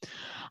good.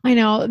 I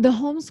know the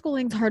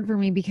homeschooling's hard for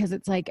me because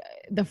it's like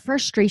the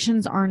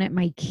frustrations aren't at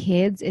my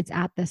kids, it's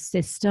at the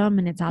system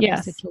and it's at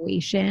the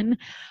situation,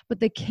 but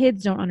the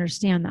kids don't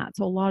understand that.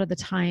 So a lot of the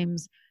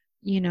times,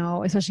 you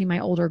know, especially my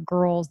older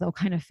girls, they'll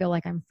kind of feel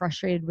like I'm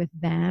frustrated with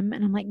them.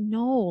 And I'm like,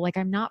 no, like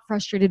I'm not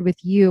frustrated with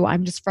you.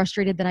 I'm just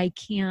frustrated that I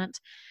can't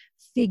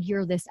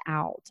figure this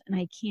out and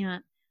I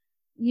can't,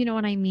 you know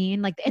what I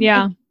mean? Like,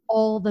 and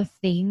all the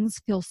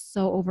things feel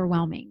so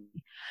overwhelming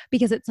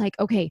because it's like,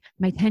 okay,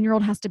 my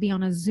 10-year-old has to be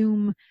on a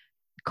Zoom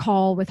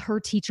call with her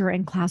teacher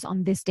in class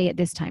on this day at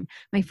this time.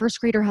 My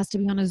first grader has to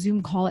be on a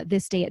Zoom call at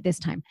this day at this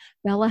time.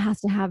 Bella has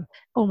to have,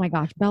 oh my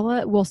gosh,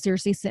 Bella will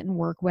seriously sit and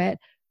work with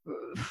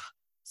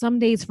some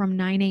days from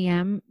 9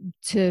 a.m.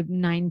 to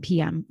 9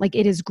 p.m. Like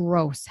it is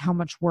gross how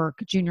much work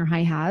junior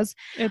high has.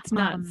 It's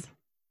nuts.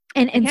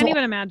 And I can't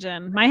even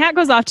imagine. My hat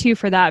goes off to you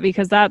for that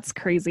because that's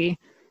crazy.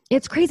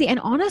 It's crazy. And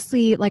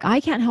honestly, like I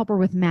can't help her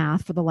with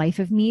math for the life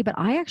of me, but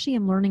I actually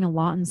am learning a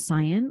lot in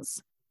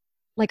science.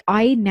 Like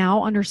I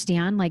now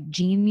understand like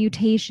gene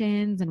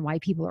mutations and why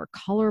people are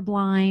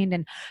colorblind.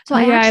 And so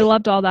I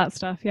loved all that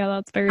stuff. Yeah,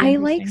 that's very interesting.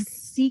 I like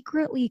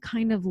secretly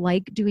kind of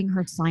like doing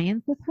her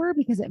science with her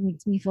because it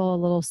makes me feel a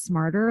little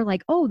smarter.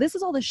 Like, oh, this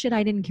is all the shit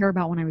I didn't care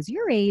about when I was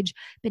your age,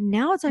 but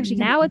now it's actually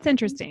now it's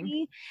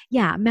interesting.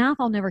 Yeah, math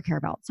I'll never care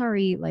about.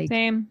 Sorry, like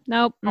same.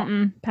 Nope.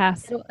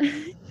 Pass.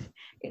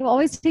 It'll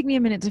always take me a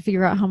minute to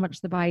figure out how much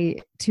the buy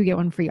two get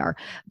one free are.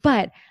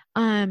 But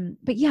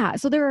yeah,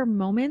 so there are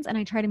moments and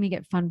I try to make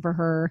it fun for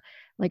her.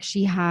 Like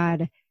she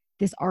had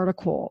this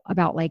article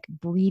about like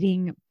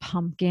breeding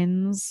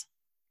pumpkins,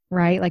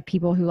 right? Like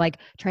people who like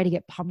try to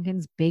get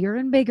pumpkins bigger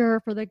and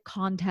bigger for the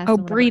contest. Oh,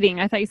 breeding.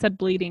 I thought you said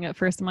bleeding at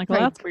first. I'm like, well,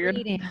 that's weird.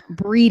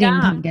 Breeding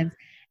pumpkins.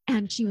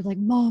 And she was like,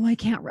 Mom, I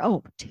can't.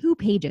 2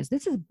 pages.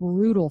 This is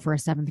brutal for a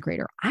 7th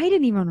grader. I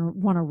didn't even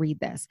want to read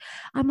this.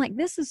 I'm like,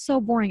 this is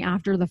so boring.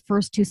 After the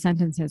first 2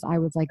 sentences, I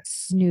was like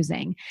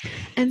snoozing.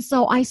 And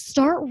so I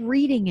start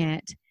reading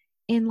it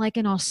in like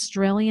an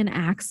Australian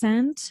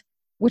accent,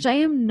 which I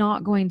am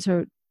not going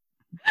to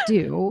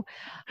do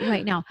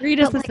right now.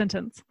 Read us the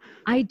sentence.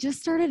 I just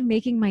started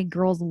making my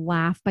girls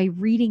laugh by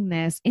reading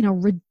this in a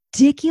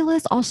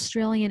ridiculous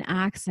Australian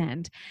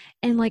accent.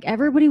 And like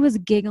everybody was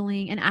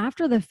giggling. And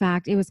after the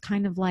fact, it was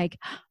kind of like,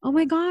 oh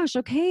my gosh,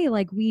 okay.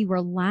 Like we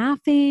were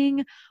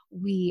laughing.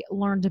 We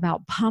learned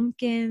about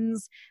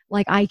pumpkins.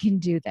 Like I can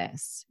do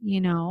this,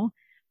 you know?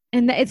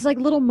 And it's like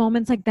little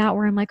moments like that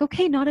where I'm like,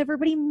 okay, not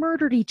everybody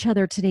murdered each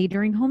other today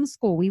during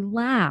homeschool. We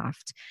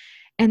laughed.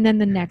 And then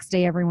the next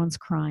day, everyone's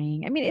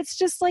crying. I mean, it's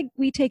just like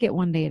we take it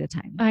one day at a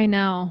time. I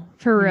know,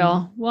 for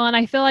real. Well, and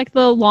I feel like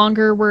the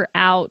longer we're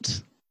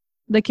out,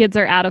 the kids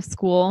are out of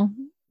school,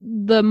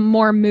 the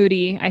more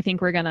moody I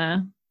think we're going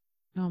to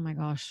oh my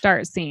gosh,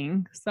 start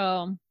seeing.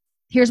 So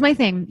here's my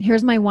thing.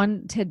 Here's my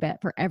one tidbit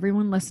for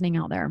everyone listening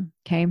out there.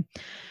 Okay.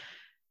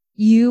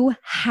 You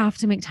have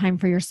to make time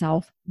for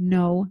yourself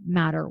no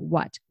matter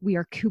what. We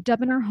are cooped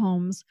up in our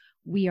homes.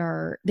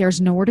 There's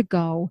nowhere to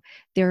go.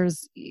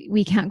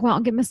 We can't go out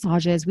and get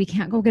massages. We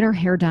can't go get our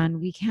hair done.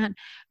 We can't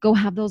go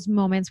have those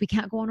moments. We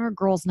can't go on our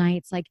girls'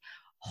 nights. Like,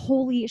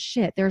 holy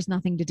shit, there's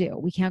nothing to do.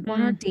 We can't go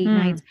on our date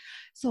nights.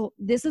 So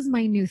this is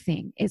my new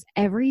thing is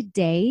every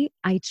day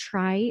I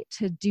try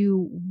to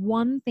do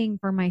one thing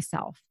for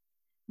myself.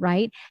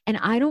 Right. And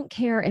I don't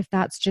care if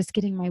that's just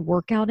getting my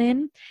workout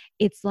in.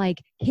 It's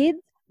like, kids,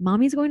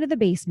 mommy's going to the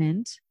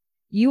basement.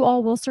 You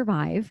all will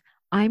survive.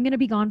 I'm going to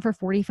be gone for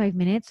 45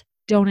 minutes.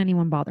 Don't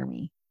anyone bother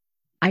me.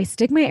 I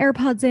stick my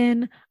AirPods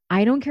in.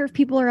 I don't care if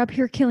people are up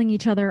here killing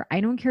each other. I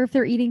don't care if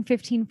they're eating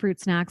 15 fruit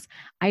snacks.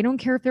 I don't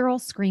care if they're all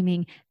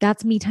screaming.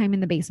 That's me time in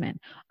the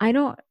basement.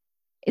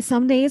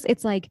 Some days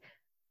it's like,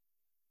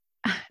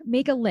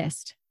 make a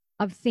list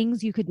of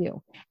things you could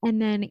do.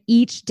 And then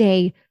each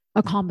day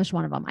accomplish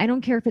one of them. I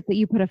don't care if it's that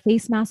you put a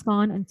face mask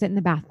on and sit in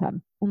the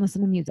bathtub and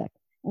listen to music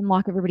and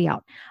lock everybody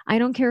out. I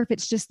don't care if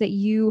it's just that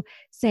you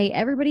say,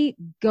 everybody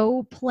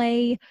go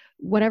play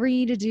whatever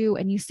you need to do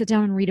and you sit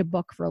down and read a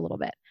book for a little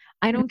bit.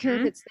 I don't care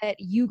if it's that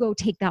you go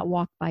take that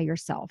walk by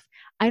yourself.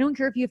 I don't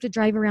care if you have to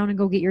drive around and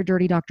go get your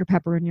dirty Dr.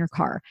 Pepper in your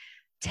car.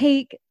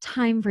 Take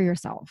time for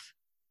yourself.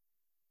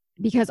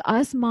 Because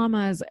us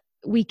mamas,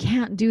 we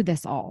can't do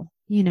this all,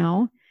 you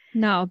know?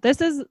 No,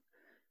 this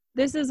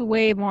is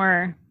way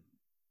more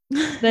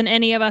than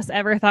any of us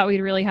ever thought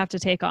we'd really have to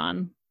take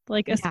on.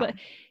 Like,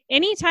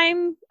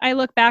 anytime I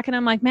look back and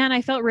I'm like, man,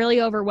 I felt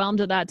really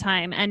overwhelmed at that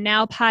time. And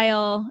now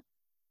pile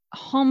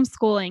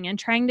homeschooling and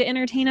trying to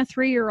entertain a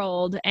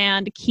 3-year-old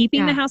and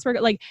keeping the housework.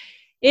 Like,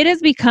 it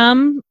has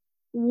become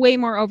way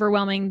more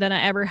overwhelming than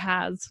it ever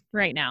has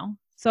right now.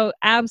 So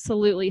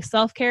absolutely,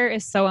 self-care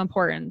is so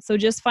important. So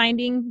just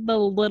finding the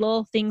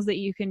little things that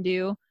you can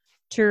do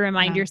to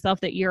remind yourself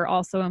that you're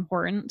also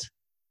important.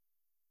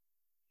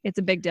 It's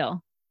a big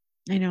deal.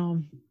 I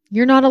know.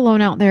 You're not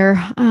alone out there.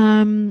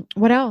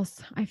 What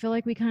else? I feel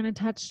like we kind of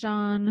touched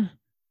on.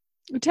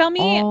 Tell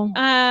me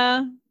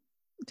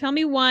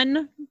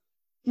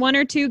one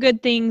or two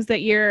good things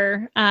that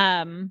you're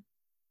that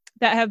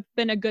have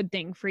been a good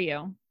thing for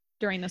you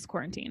during this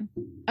quarantine.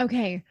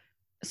 Okay,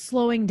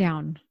 slowing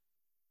down.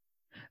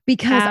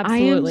 Because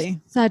Absolutely. I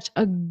am such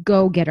a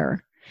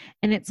go-getter.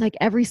 And it's like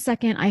every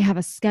second I have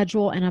a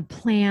schedule and a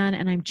plan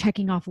and I'm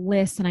checking off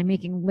lists and I'm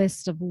making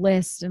lists of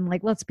lists. And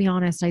like, let's be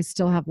honest, I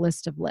still have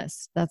list of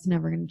lists. That's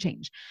never going to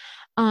change.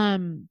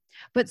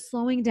 But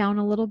slowing down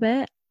a little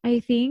bit, I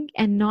think,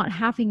 and not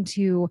having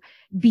to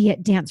be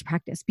at dance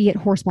practice, be at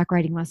horseback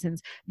riding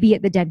lessons, be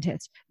at the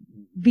dentist,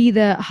 be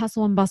the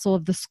hustle and bustle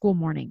of the school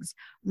mornings,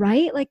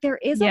 right? Like there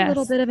is a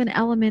little bit of an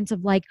element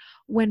of like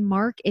when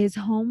Mark is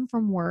home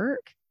from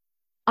work,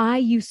 I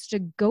used to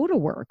go to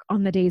work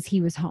on the days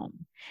he was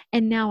home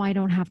and now I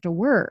don't have to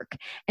work.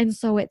 And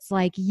so it's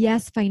like,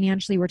 yes,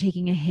 financially we're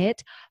taking a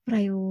hit, but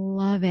I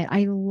love it.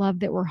 I love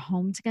that we're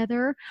home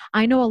together.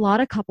 I know a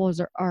lot of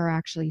couples are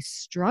actually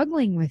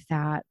struggling with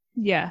that.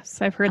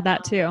 Yes, I've heard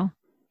that too.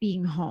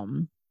 Being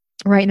home.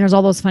 Right. And there's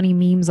all those funny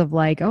memes of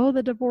like, oh,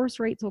 the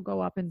divorce rates will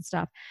go up and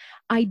stuff.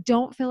 I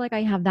don't feel like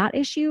I have that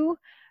issue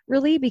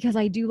really, because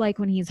I do like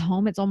when he's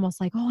home, it's almost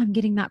like, oh, I'm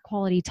getting that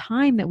quality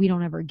time that we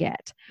don't ever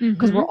get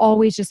because we're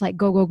always just like,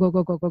 go, go, go,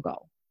 go, go, go,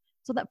 go.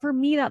 So that for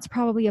me, that's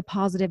probably a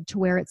positive to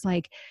where it's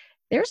like,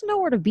 there's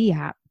nowhere to be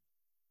at.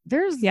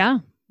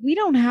 We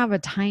don't have a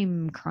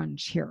time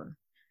crunch here.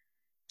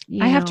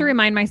 I have to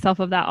remind myself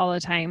of that all the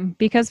time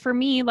because for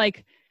me,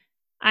 like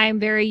I'm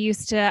very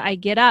used to, I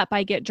get up,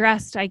 I get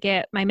dressed, I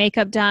get my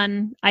makeup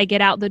done, I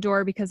get out the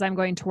door because I'm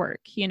going to work,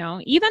 you know,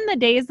 even the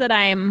days that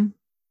I'm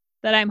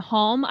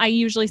home, I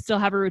usually still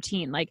have a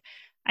routine. Like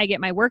I get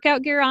my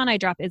workout gear on, I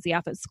drop Izzy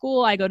off at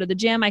school, I go to the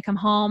gym, I come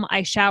home,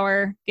 I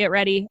shower, get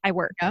ready, I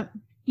work. Yep.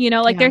 You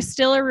know, like there's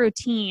still a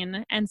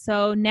routine. And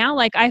so now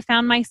like I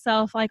found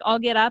myself like I'll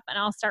get up and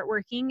I'll start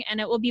working and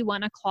it will be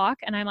 1:00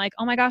 and I'm like,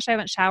 oh my gosh, I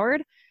haven't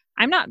showered.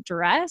 I'm not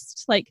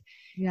dressed. Like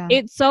Yeah.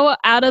 it's so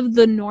out of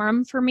the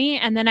norm for me.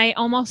 And then I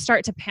almost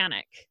start to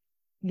panic,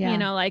 Yeah. you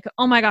know, like,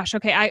 oh my gosh,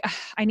 okay,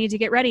 I need to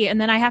get ready. And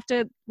then I have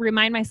to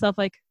remind myself,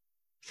 like,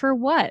 for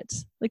what?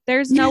 Like,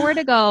 there's nowhere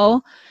to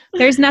go.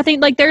 There's nothing,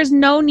 like, there's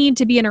no need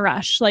to be in a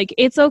rush. Like,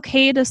 it's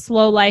okay to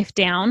slow life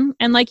down.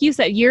 And like you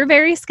said, you're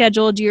very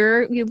scheduled.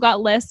 You've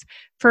got lists.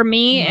 For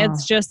me, Yeah.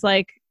 it's just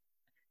like,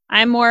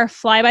 I'm more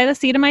fly by the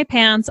seat of my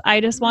pants.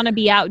 I just want to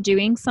be out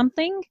doing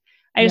something.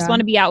 I just Yeah. want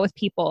to be out with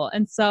people.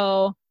 And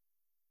so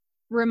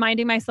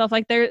reminding myself,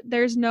 like,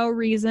 there's no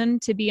reason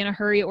to be in a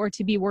hurry or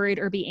to be worried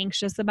or be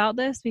anxious about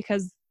this,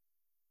 because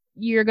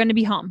you're going to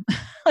be home.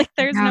 Like,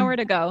 there's Yeah. nowhere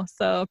to go.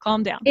 So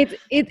calm down. It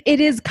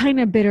is kind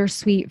of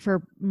bittersweet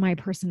for my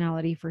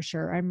personality, for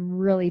sure. I'm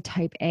really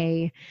type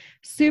A,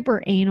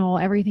 super anal.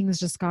 Everything's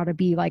just got to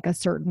be like a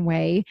certain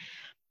way.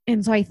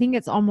 And so I think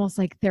it's almost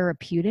like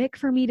therapeutic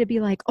for me to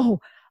be like, oh,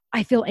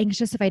 I feel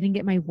anxious if I didn't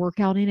get my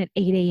workout in at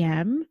 8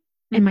 a.m.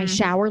 and my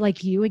shower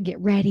like you and get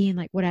ready and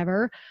like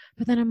whatever.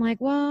 But then I'm like,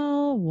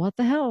 well, what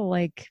the hell?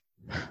 Like,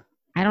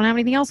 I don't have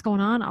anything else going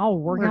on. I'll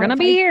work We're out going to if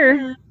be I here.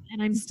 can,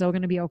 and I'm still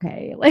going to be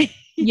okay. Like,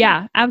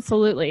 Yeah,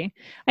 absolutely.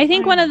 I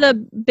think I one of know.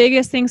 the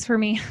biggest things for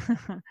me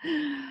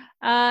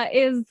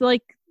is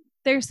like,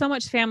 there's so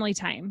much family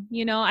time.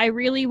 You know, I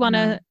really want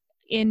to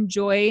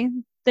enjoy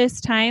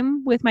this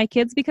time with my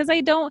kids, because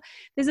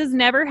this has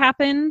never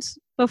happened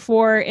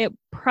before. It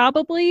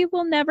probably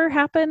will never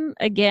happen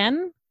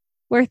again,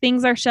 where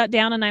things are shut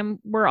down and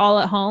we're all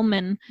at home.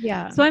 And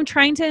Yeah. so I'm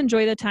trying to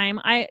enjoy the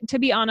time. To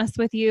be honest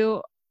with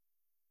you,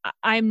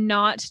 I'm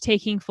not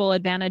taking full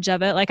advantage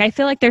of it. Like, I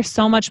feel like there's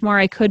so much more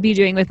I could be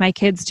doing with my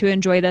kids to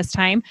enjoy this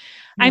time.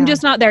 I'm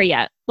just not there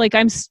yet. Like,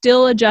 I'm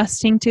still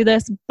adjusting to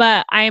this,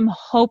 but I'm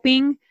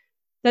hoping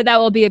that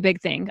will be a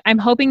big thing. I'm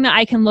hoping that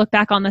I can look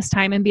back on this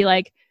time and be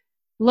like,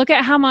 look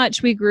at how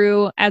much we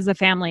grew as a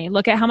family.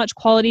 Look at how much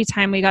quality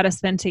time we got to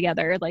spend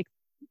together. Like,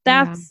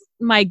 that's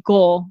my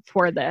goal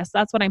for this.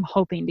 That's what I'm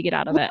hoping to get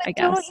out of it, I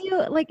guess. Don't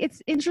you, like, it's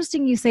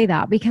interesting you say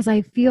that, because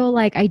I feel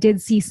like I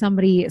did see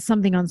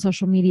something on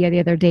social media the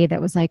other day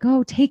that was like,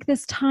 oh, take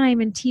this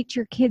time and teach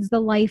your kids the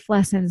life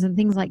lessons and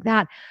things like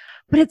that.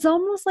 But it's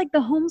almost like the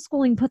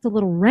homeschooling puts a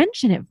little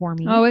wrench in it for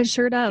me. Oh, it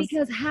sure does.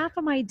 Because half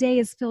of my day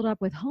is filled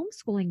up with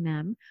homeschooling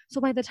them.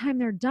 So by the time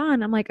they're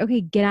done, I'm like,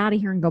 okay, get out of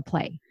here and go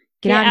play.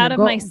 Get out of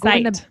my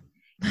sight.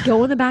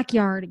 Go in the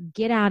backyard,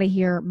 get out of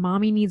here.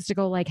 Mommy needs to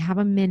go, like, have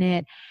a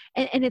minute.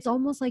 And it's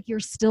almost like you're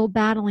still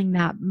battling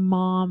that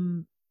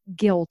mom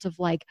guilt of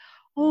like,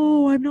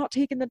 oh, I'm not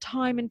taking the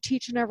time and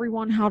teaching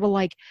everyone how to,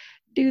 like,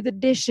 do the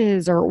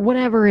dishes or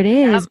whatever it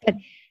is. But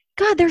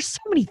God, there's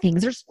so many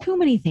things. There's too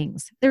many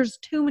things. There's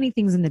too many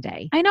things in the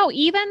day. I know.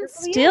 Even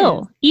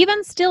still,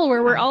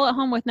 where we're all at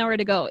home with nowhere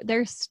to go,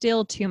 there's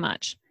still too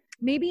much.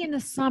 Maybe in the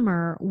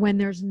summer when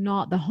there's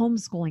not the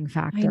homeschooling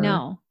factor. I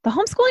know. The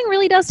homeschooling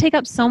really does take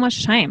up so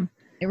much time.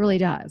 It really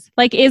does.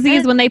 Like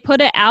Izzy's, when they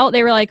put it out,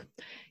 they were like,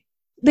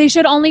 they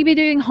should only be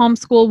doing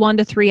homeschool 1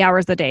 to 3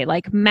 hours a day,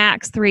 like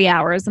max 3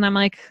 hours. And I'm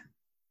like,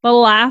 the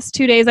last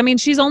 2 days, I mean,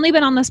 she's only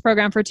been on this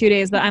program for 2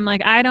 days, but I'm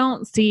like, I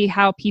don't see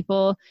how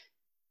people,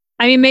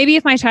 I mean, maybe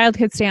if my child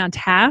could stay on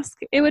task,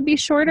 it would be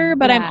shorter,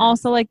 but I'm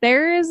also like,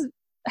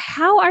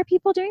 how are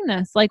people doing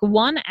this? Like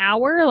 1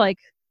 hour, like,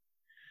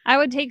 I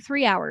would take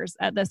 3 hours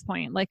at this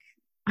point. Like,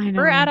 I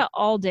know. we're at it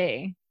all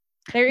day.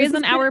 There is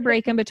an hour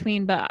break in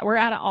between, but we're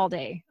at it all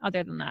day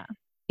other than that.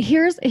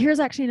 Here's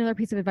actually another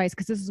piece of advice,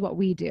 because this is what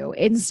we do.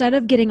 Instead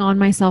of getting on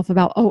myself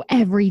about, oh,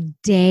 every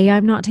day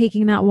I'm not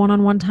taking that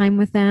one-on-one time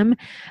with them.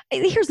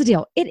 Here's the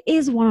deal. It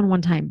is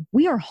one-on-one time.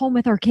 We are home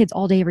with our kids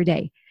all day, every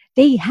day.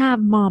 They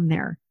have mom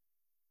there.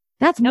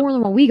 That's more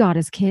than what we got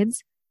as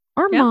kids.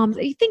 Our moms,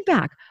 you think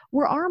back,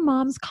 were our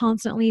moms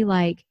constantly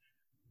like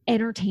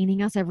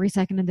entertaining us every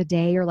second of the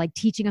day, or like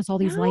teaching us all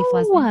these life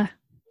lessons?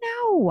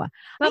 No.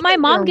 But my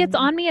mom gets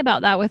on me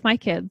about that with my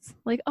kids.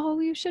 Like, oh,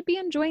 you should be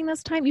enjoying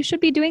this time. You should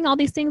be doing all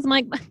these things. I'm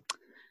like,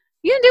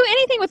 you didn't do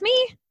anything with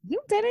me.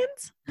 You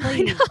didn't.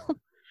 I know.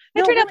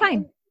 It turned out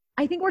fine.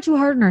 I think we're too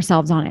hard on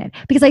ourselves on it,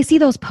 because I see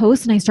those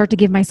posts and I start to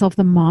give myself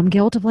the mom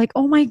guilt of like,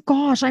 oh my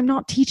gosh, I'm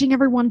not teaching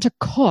everyone to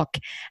cook,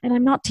 and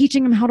I'm not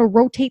teaching them how to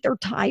rotate their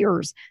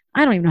tires.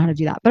 I don't even know how to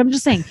do that, but I'm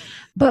just saying,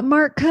 but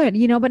Mark could,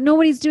 but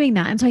nobody's doing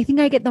that. And so I think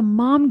I get the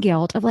mom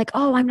guilt of like,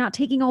 oh, I'm not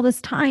taking all this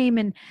time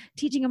and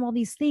teaching them all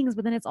these things.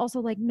 But then it's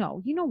also like,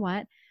 no, you know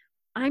what?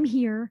 I'm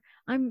here.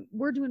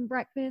 We're doing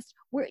breakfast.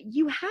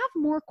 You have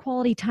more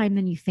quality time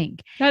than you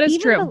think. That is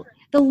true.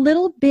 The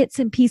little bits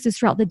and pieces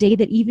throughout the day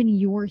that even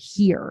you're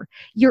here,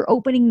 you're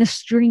opening the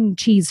string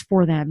cheese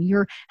for them.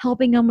 You're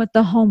helping them with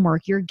the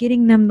homework. You're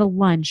getting them the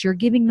lunch. You're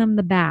giving them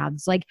the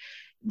baths. Like,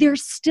 you're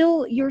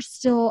still,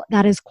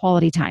 that is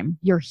quality time.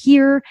 You're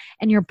here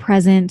and you're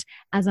present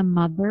as a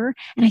mother.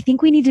 And I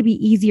think we need to be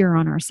easier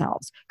on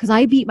ourselves, because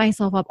I beat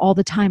myself up all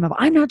the time of,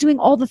 I'm not doing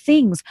all the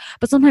things.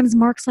 But sometimes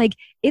Mark's like,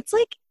 it's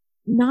like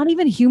not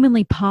even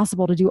humanly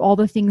possible to do all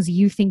the things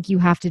you think you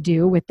have to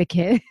do with the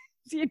kids.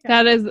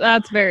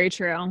 That's very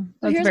true.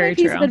 That's so here's very my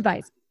piece true. of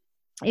advice.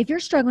 if you're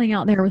struggling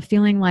out there with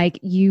feeling like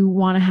you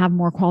want to have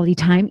more quality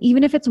time,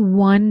 even if it's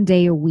one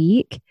day a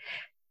week,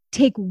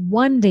 take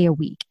one day a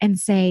week and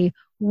say,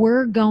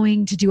 we're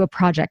going to do a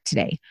project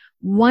today.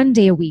 One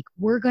day a week,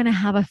 we're going to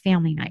have a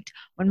family night.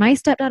 When my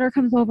stepdaughter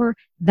comes over,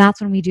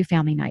 that's when we do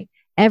family night.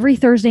 Every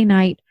Thursday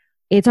night,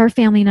 it's our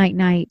family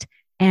night.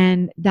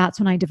 And that's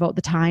when I devote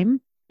the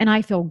time. And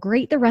I feel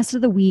great the rest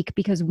of the week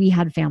because we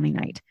had family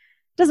night.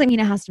 Doesn't mean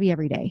it has to be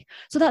every day.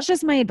 So that's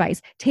just my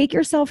advice. Take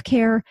your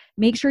self-care,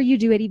 make sure you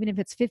do it, even if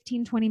it's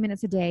 15, 20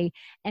 minutes a day.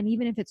 And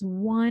even if it's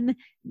one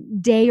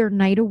day or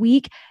night a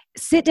week,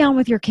 sit down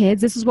with your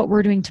kids. This is what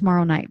we're doing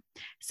tomorrow night.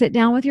 Sit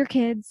down with your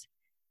kids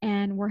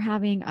and we're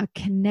having a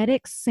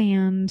kinetic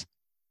sand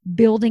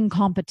building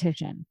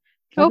competition.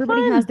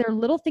 Everybody has their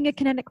little thing of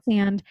kinetic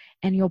sand,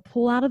 and you'll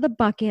pull out of the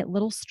bucket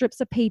little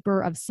strips of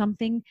paper of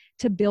something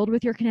to build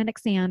with your kinetic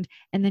sand,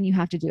 and then you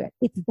have to do it.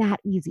 It's that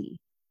easy.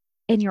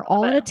 And you're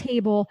all at a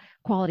table,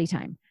 quality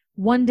time,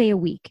 one day a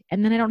week.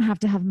 And then I don't have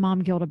to have mom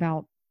guilt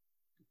about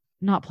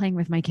not playing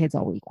with my kids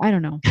all week. I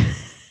don't know.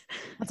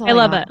 That's all I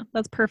love it.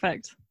 That's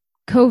perfect.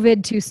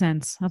 COVID 2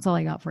 cents. That's all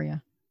I got for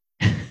you.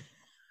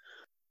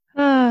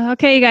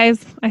 Okay, you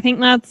guys. I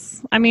think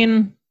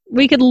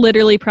we could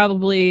literally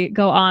probably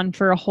go on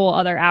for a whole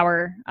other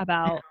hour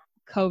about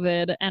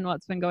COVID and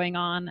what's been going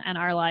on and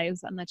our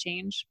lives and the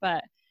change.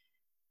 But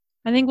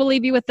I think we'll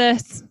leave you with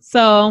this.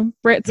 So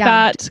Britt's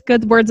got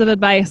good words of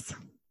advice.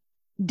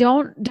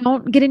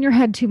 Don't get in your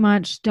head too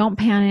much. Don't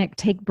panic.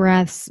 Take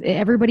breaths.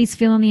 Everybody's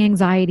feeling the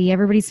anxiety.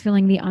 Everybody's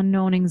feeling the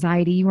unknown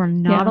anxiety. You are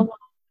not alone.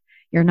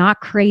 You're not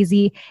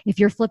crazy. If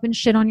you're flipping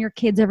shit on your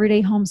kids every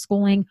day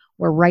homeschooling,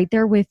 we're right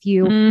there with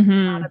you. Mm-hmm.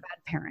 You're not a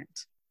bad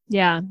parent.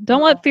 Yeah.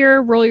 Don't let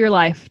fear rule your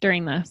life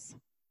during this.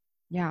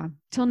 Yeah.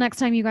 Till next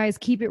time, you guys,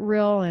 keep it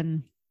real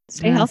and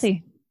stay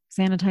healthy.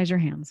 Sanitize your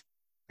hands.